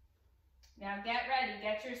 Now get ready,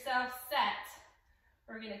 get yourself set.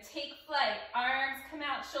 We're gonna take flight. Arms come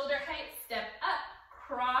out, shoulder height, step up,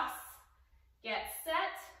 cross, get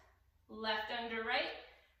set. Left under right,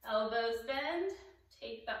 elbows bend.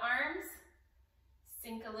 Take the arms,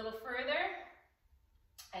 sink a little further.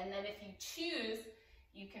 And then if you choose,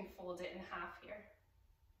 you can fold it in half here.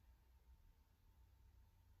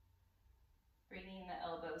 Bringing the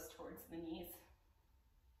elbows towards the knees.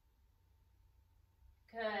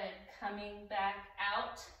 Good, coming back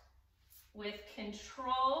out with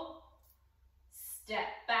control. Step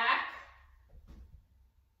back,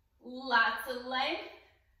 lots of length.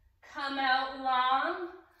 Come out long,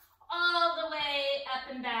 all the way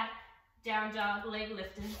up and back. Down dog, leg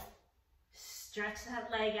lifted. Stretch that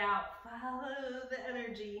leg out, follow the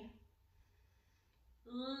energy.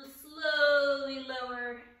 Slowly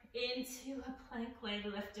lower into a plank, leg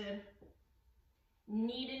lifted.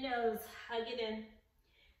 Knee to nose, hug it in.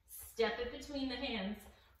 Step it between the hands.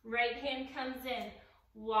 Right hand comes in.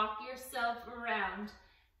 Walk yourself around.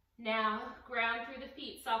 Now, ground through the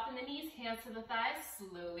feet. Soften the knees, hands to the thighs.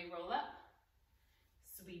 Slowly roll up.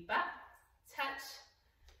 Sweep up. Touch.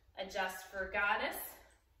 Adjust for goddess.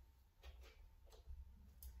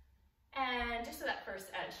 And just to that first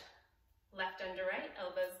edge. Left under right,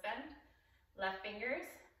 elbows bend. Left fingers,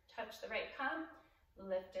 touch the right palm.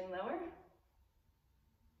 Lift and lower.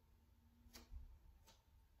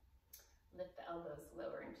 Lift the elbows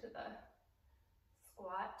lower into the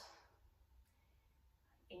squat.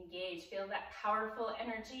 Engage, feel that powerful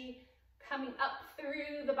energy coming up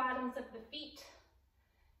through the bottoms of the feet.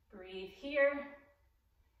 Breathe here.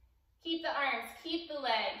 Keep the arms, keep the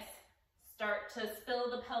legs. Start to spill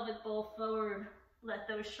the pelvic bowl forward. Let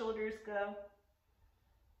those shoulders go.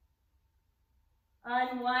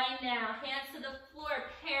 Unwind now, hands to the floor,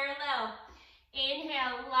 parallel.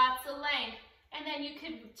 Inhale, lots of length. And then you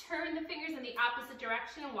could turn the fingers in the opposite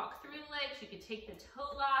direction and walk through the legs. You could take the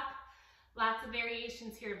toe lock. Lots of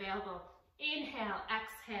variations here available. Inhale,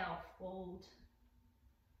 exhale, fold.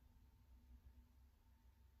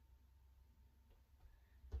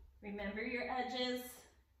 Remember your edges,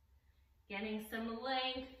 getting some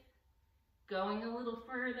length, going a little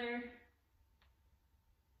further.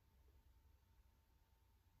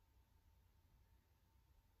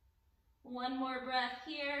 One more breath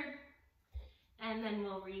here. And then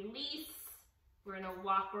we'll release. We're gonna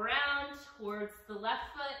walk around towards the left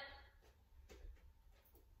foot.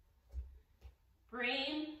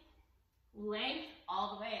 Bring length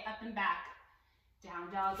all the way up and back.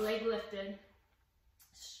 Down dog, leg lifted.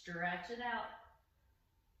 Stretch it out.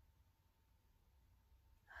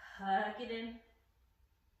 Hug it in.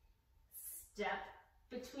 Step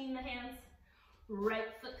between the hands. Right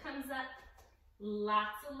foot comes up.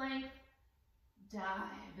 Lots of length.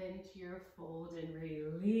 Dive into your fold and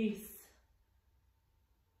release.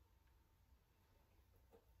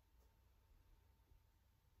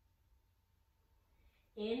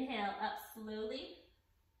 Inhale up slowly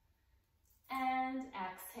and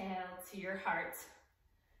exhale to your heart.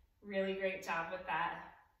 Really great job with that.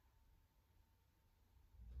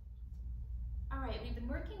 All right, we've been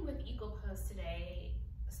working with Eagle Pose today,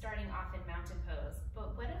 starting off in Mountain Pose,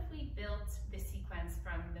 but what if we built the sequence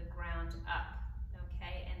from the ground up?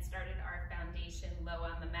 Okay, and started our foundation low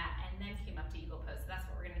on the mat and then came up to Eagle Pose. So that's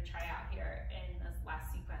what we're gonna try out here in this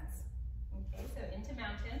last sequence. Okay, so into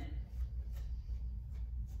Mountain.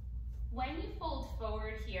 When you fold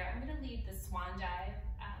forward here, I'm gonna lead the swan dive.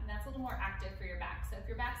 That's a little more active for your back. So if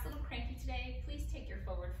your back's a little cranky today, please take your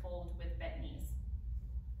forward fold with bent knees.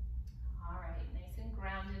 All right, nice and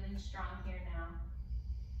grounded and strong here now.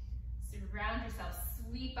 Surround yourself,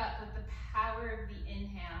 sweep up with the power of the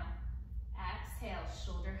inhale. Exhale,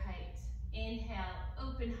 shoulder height. Inhale,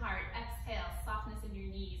 open heart. Exhale, softness in your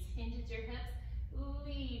knees. Hinge at your hips.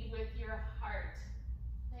 Lead with your heart.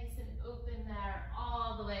 Nice and open there,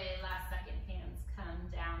 all the way. Last second, hands come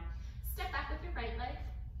down. Step back with your right leg.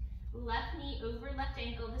 Left knee over left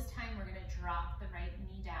ankle. This time we're gonna drop the right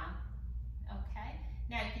knee down. Okay?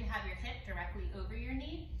 Now you can have your hip directly over your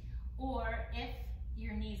knee, or if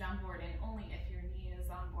your knee's on board, and only if your knee is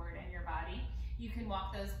on board in your body, you can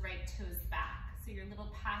walk those right toes back. So you're a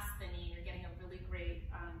little past the knee, you're getting a really great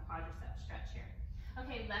quadricep stretch here.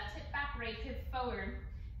 Okay, left hip back, right hip forward.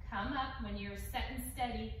 Come up when you're set and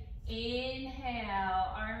steady.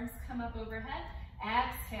 Inhale, arms come up overhead.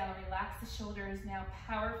 Exhale, relax the shoulders, now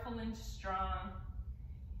powerful and strong.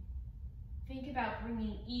 Think about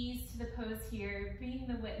bringing ease to the pose here, being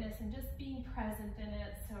the witness and just being present in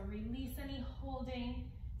it. So release any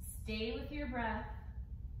holding, stay with your breath,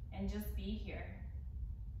 and just be here.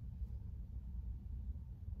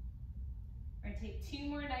 We're gonna take 2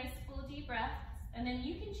 more nice full deep breaths, and then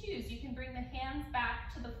you can choose. You can bring the hands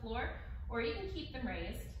back to the floor, or you can keep them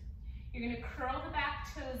raised. You're gonna curl the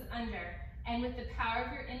back toes under, and with the power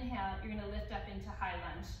of your inhale, you're gonna lift up into high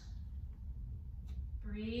lunge.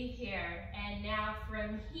 Breathe here, and now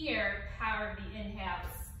from here, power of the inhale,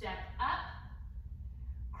 step up,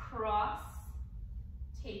 cross,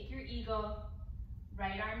 take your eagle,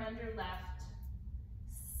 right arm under left,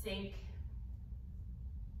 sink,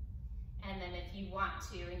 and then if you want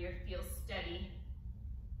to and you feel steady,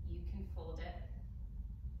 you can fold it.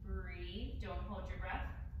 Breathe, don't hold your breath.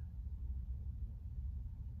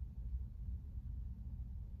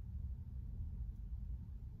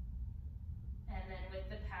 And then with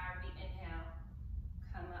the power of the inhale,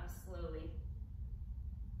 come up slowly.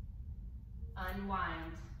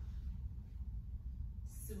 Unwind,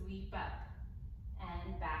 sweep up,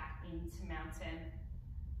 and back into mountain.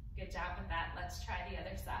 Good job with that. Let's try the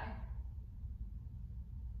other side.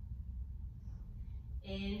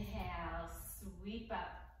 Inhale, sweep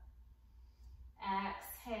up.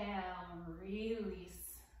 Exhale,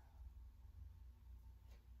 release.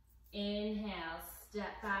 Inhale,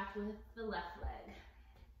 step back with the left leg.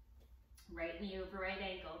 Right knee over right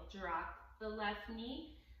ankle. Drop the left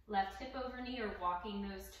knee, left hip over knee, or walking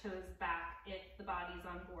those toes back if the body's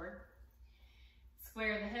on board.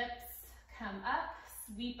 Square the hips, come up,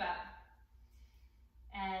 sweep up.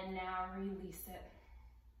 And now release it.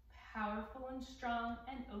 Powerful and strong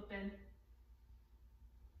and open.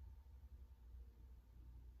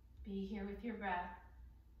 Be here with your breath.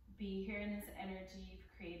 Be here in this energy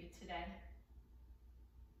you've created today.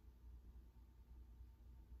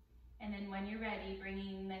 And then when you're ready,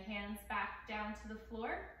 bringing the hands back down to the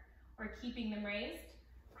floor or keeping them raised,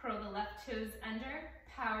 curl the left toes under,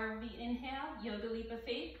 power of the inhale, yoga leap of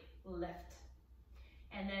faith, lift.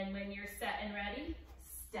 And then when you're set and ready,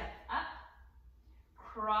 step up,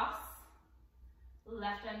 cross,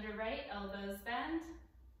 left under right, elbows bend,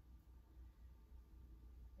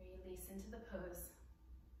 release into the pose.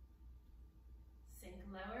 Sink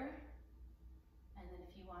lower, and then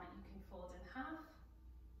if you want, you can fold in half.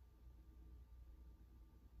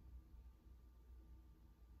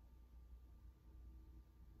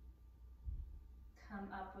 Come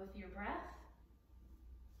up with your breath,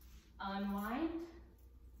 unwind,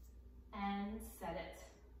 and set it.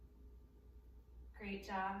 Great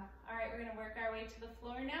job. All right, we're gonna work our way to the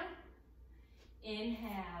floor now.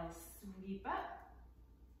 Inhale, sweep up.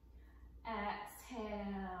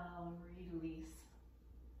 Exhale, release.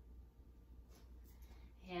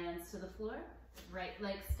 Hands to the floor. Right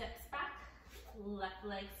leg steps back, left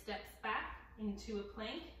leg steps back into a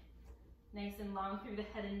plank. Nice and long through the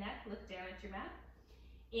head and neck. Look down at your mat.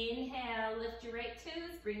 Inhale, lift your right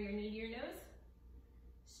toes, bring your knee to your nose.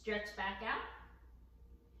 Stretch back out.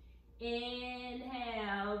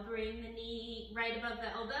 Inhale, bring the knee right above the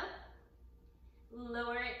elbow.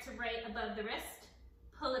 Lower it to right above the wrist.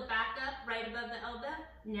 Pull it back up, right above the elbow.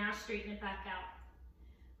 Now straighten it back out.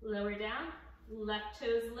 Lower down, left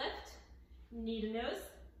toes lift, knee to nose.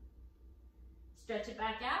 Stretch it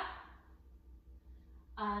back out.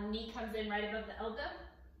 Knee comes in right above the elbow.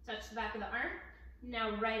 Touch the back of the arm.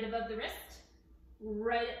 Now right above the wrist,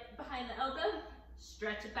 right behind the elbow.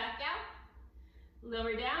 Stretch it back out.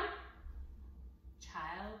 Lower down,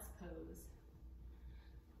 child's pose.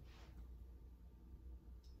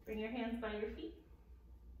 Bring your hands by your feet.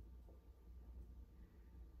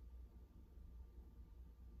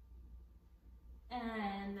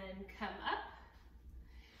 And then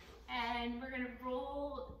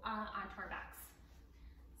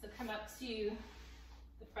up to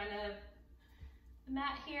the front of the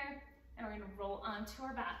mat here, and we're gonna roll onto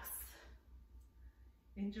our backs.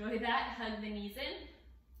 Enjoy that, hug the knees in,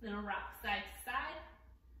 little rock side to side,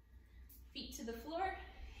 feet to the floor,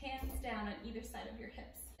 hands down on either side of your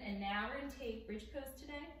hips. And now we're gonna take bridge pose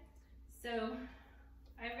today. So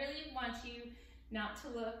I really want you not to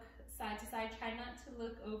look side to side, try not to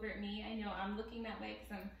look over at me. I know I'm looking that way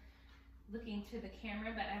because I'm looking to the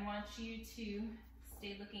camera, but I want you to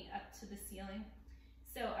stay looking up to the ceiling.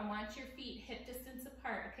 So I want your feet hip distance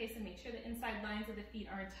apart. Okay, so make sure the inside lines of the feet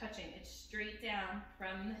aren't touching. It's straight down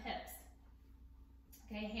from the hips.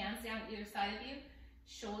 Okay, hands down either side of you,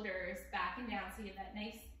 shoulders back and down so you have that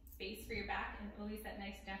nice space for your back and always that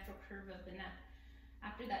nice natural curve of the neck.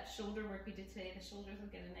 After that shoulder work we did today, the shoulders will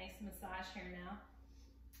get a nice massage here now.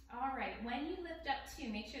 All right, when you lift up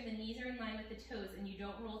too, make sure the knees are in line with the toes and you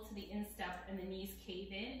don't roll to the instep and the knees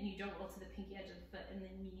cave in, and you don't roll to the pinky edge of the foot and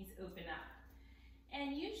the knees open up.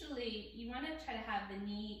 And usually you want to try to have the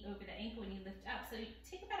knee over the ankle when you lift up, so you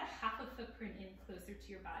take about a half a footprint in closer to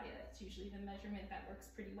your body. That's usually the measurement that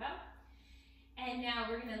works pretty well. And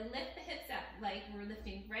now we're going to lift the hips up like we're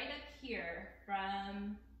lifting right up here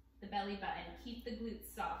from the belly button. Keep the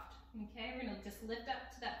glutes soft. Okay, we're going to just lift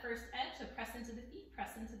up to that first edge, so press into the feet,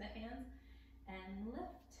 press into the hands, and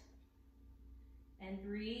lift. And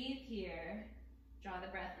breathe here. Draw the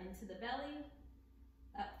breath into the belly,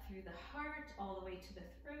 up through the heart, all the way to the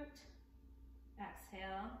throat.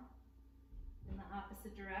 Exhale in the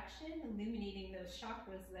opposite direction, illuminating those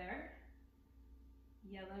chakras there.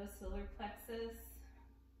 Yellow, solar plexus,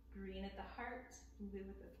 green at the heart, blue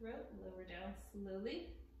at the throat, lower down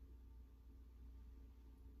slowly.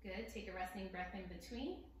 Good, take a resting breath in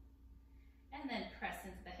between. And then press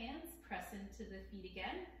into the hands, press into the feet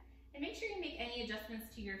again. And make sure you make any adjustments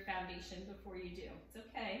to your foundation before you do. It's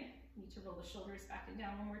okay. You need to roll the shoulders back and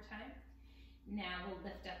down one more time. Now we'll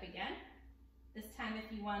lift up again. This time if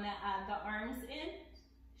you want to add the arms in,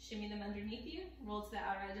 shimmy them underneath you, roll to the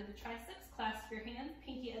outer edge of the triceps, clasp your hands,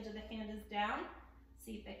 pinky edge of the hand is down.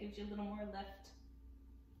 See if that gives you a little more lift.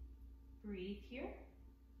 Breathe here.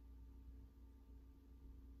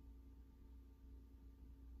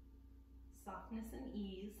 Softness and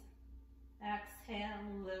ease. Exhale,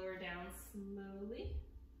 lower down slowly.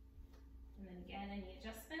 And then again, any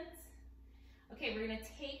adjustments? Okay, we're gonna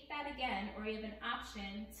take that again, or you have an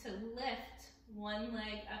option to lift one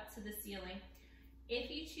leg up to the ceiling. If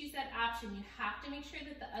you choose that option, you have to make sure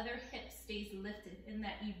that the other hip stays lifted and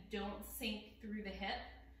that you don't sink through the hip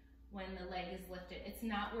when the leg is lifted. It's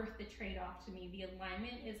not worth the trade-off to me. The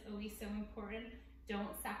alignment is always so important.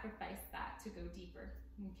 Don't sacrifice that to go deeper,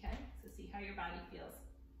 okay? So see how your body feels.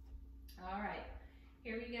 All right,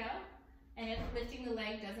 here we go. And if lifting the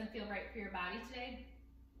leg doesn't feel right for your body today,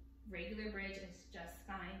 regular bridge is just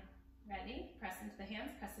fine. Ready? Press into the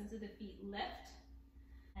hands, press into the feet, lift.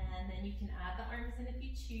 And then you can add the arms in if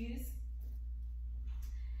you choose.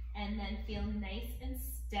 And then feel nice and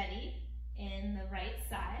steady in the right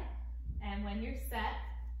side. And when you're set,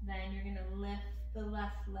 then you're gonna lift the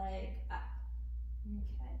left leg up.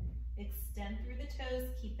 Okay, extend through the toes,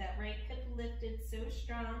 keep that right hip lifted, so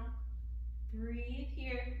strong. Breathe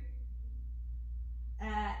here.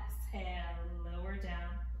 Exhale, lower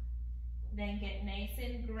down. Then get nice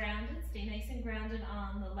and grounded, stay nice and grounded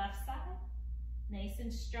on the left side. Nice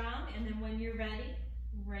and strong, and then when you're ready,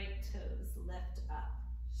 right toes lift up.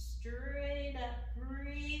 Straight up,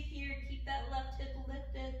 breathe here, keep that left hip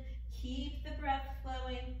lifted. Keep the breath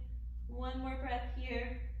flowing. One more breath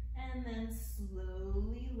here. And then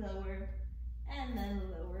slowly lower, and then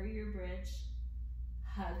lower your bridge.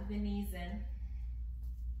 Hug the knees in.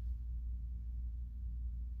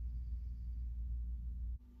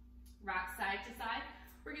 Rock side to side.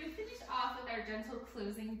 We're gonna finish off with our gentle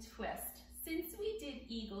closing twist. Since we did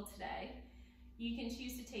eagle today, you can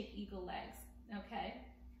choose to take eagle legs, okay?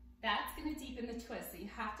 That's gonna deepen the twist, so you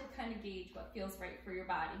have to kind of gauge what feels right for your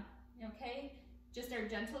body, okay? Just our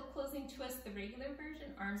gentle closing twist, the regular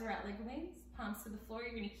version, arms are out like wings, palms to the floor.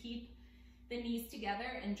 You're gonna keep the knees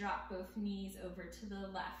together and drop both knees over to the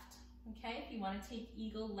left, okay? If you wanna take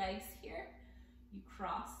eagle legs here, you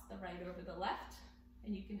cross the right over the left,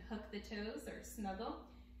 and you can hook the toes or snuggle,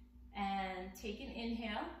 and take an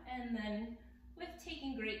inhale, and then with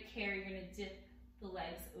taking great care, you're gonna dip the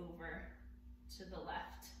legs over to the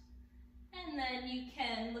left. And then you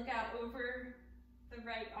can look out over the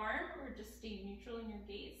right arm or just stay neutral in your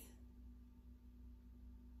gaze.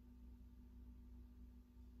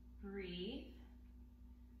 Breathe.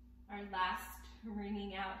 Our last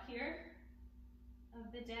wringing out here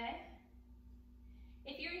of the day.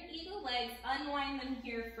 If you're in eagle legs, unwind them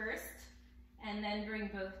here first, And then bring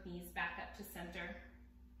both knees back up to center.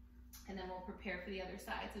 And then we'll prepare for the other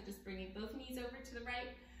side. So just bringing both knees over to the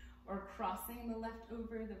right or crossing the left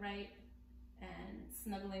over the right and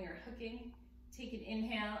snuggling or hooking. Take an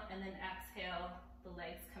inhale and then exhale. The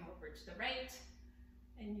legs come over to the right.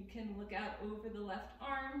 And you can look out over the left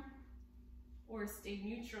arm or stay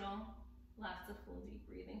neutral. Lots of full deep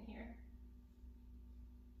breathing here.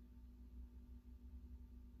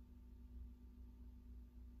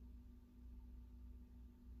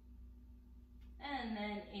 And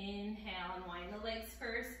then inhale and wind the legs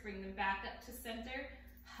first, bring them back up to center,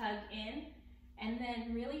 hug in, and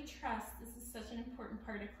then really trust, this is such an important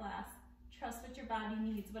part of class, trust what your body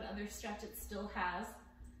needs, what other stretch it still has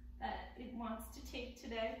that it wants to take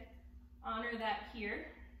today. Honor that here.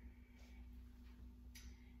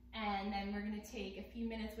 And then we're gonna take a few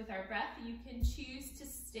minutes with our breath. You can choose to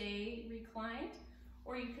stay reclined,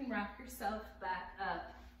 or you can rock yourself back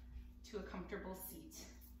up to a comfortable seat.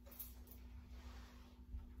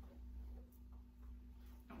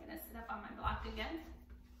 I'm gonna sit up on my block again.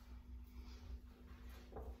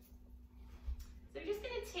 So we're just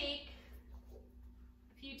gonna take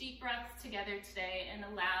a few deep breaths together today and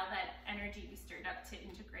allow that energy we stirred up to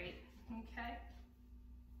integrate, okay?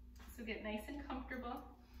 So get nice and comfortable.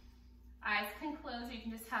 Eyes can close, or you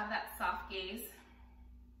can just have that soft gaze.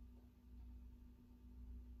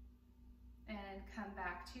 And come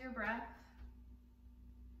back to your breath.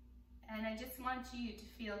 And I just want you to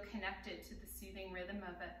feel connected to the soothing rhythm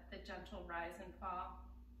of it, the gentle rise and fall.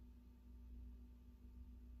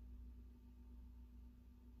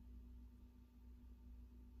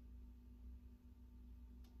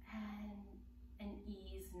 And an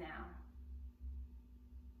ease now.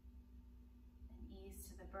 An ease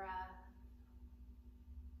to the breath.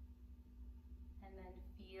 And then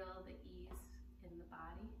feel the ease in the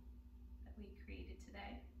body that we created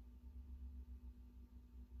today.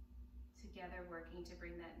 Together working to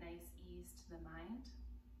bring that nice ease to the mind.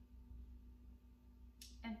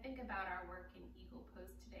 And think about our work in Eagle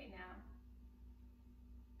Pose today now.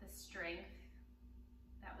 The strength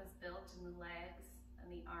that was built in the legs and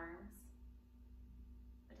the arms,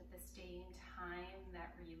 but at the same time,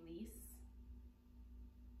 that release.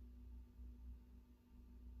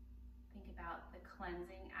 Think about the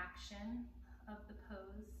cleansing action of the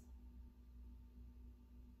pose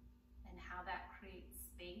and how that creates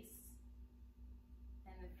space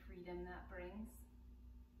and the freedom that brings.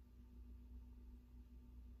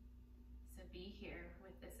 So be here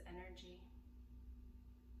with this energy.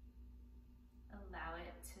 Allow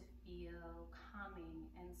it to feel calming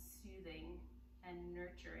and soothing and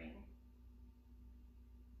nurturing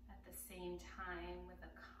at the same time with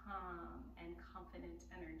a calm and confident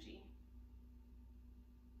energy.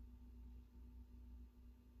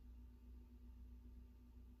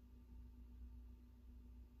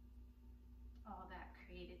 All that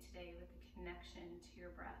created today with the connection to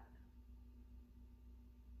your breath.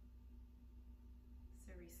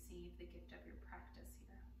 So receive the gift of your practice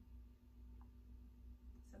here.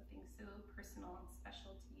 Something so personal and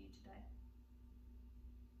special to you today.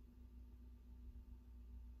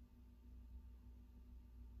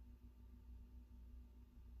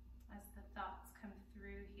 As the thoughts come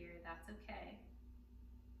through here, that's okay.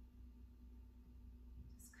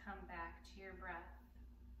 Just come back to your breath.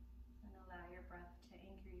 And allow your breath to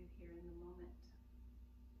anchor you here in the moment.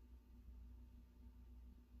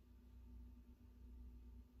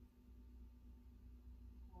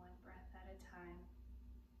 One breath at a time.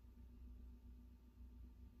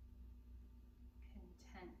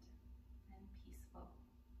 Content and peaceful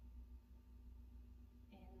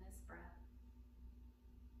in this breath.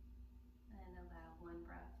 And allow one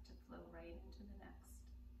breath to flow right into the next.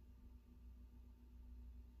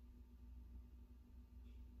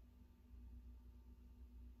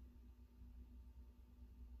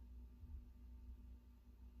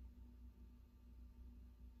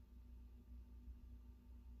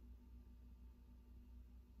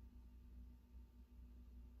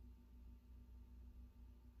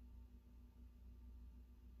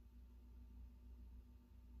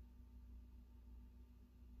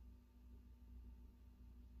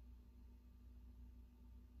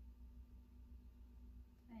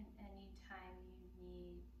 And anytime you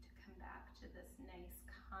need to come back to this nice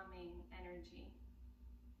calming energy,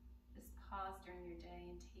 just pause during your day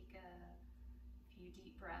and take a few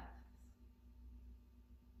deep breaths.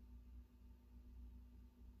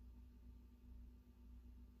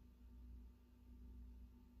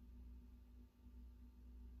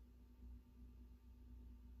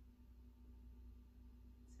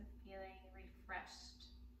 So feeling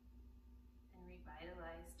refreshed and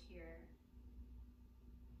revitalized here.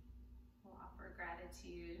 We'll offer offer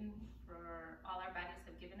gratitude for all our bodies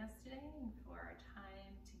have given us today and for our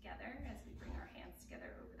time together as we bring our hands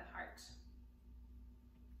together over the heart.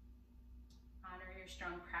 Honor your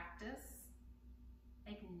strong practice.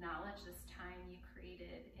 Acknowledge this time you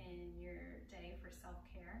created in your day for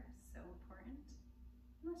self-care, so important.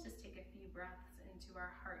 And let's just take a few breaths into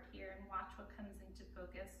our heart here and watch what comes into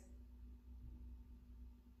focus.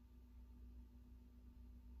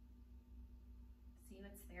 See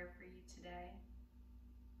what's there for you today.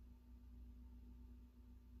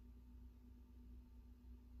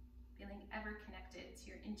 Feeling ever connected to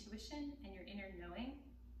your intuition and your inner knowing,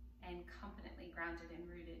 and confidently grounded and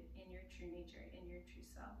rooted in your true nature, in your true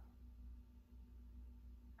self.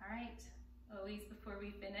 All right, always before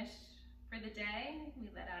we finish for the day,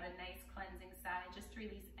 we let out a nice cleansing sigh, just to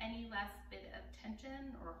release any last bit of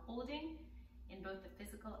tension or holding in both the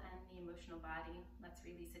physical and the emotional body. Let's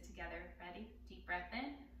release it together. Ready? Deep breath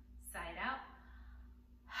in, sigh it out.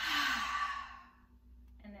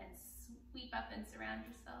 And then sweep up and surround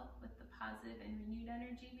yourself with the positive and renewed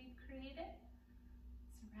energy we've created.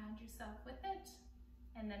 Surround yourself with it,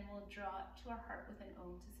 and then we'll draw it to our heart with an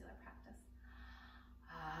Om to seal our practice.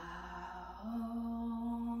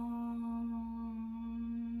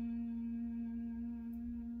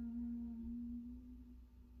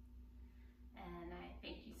 And I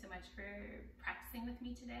thank you so much for practicing with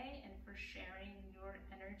me today and for sharing your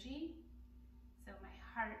energy. So my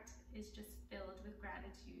heart is just filled with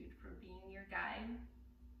gratitude for being your guide.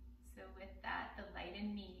 So with that, the light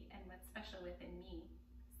in me and what's special within me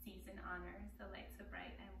sees and honors the light so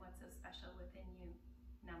bright and what's so special within you.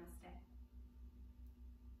 Namaste.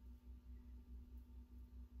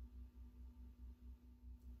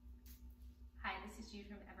 Hi, this is Jude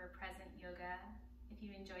from Ever Present Yoga. If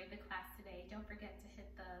you enjoyed the class today, don't forget to hit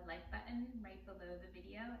the like button right below the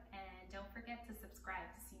video, and don't forget to subscribe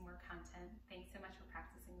to see more content. Thanks so much for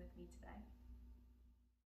practicing with me today.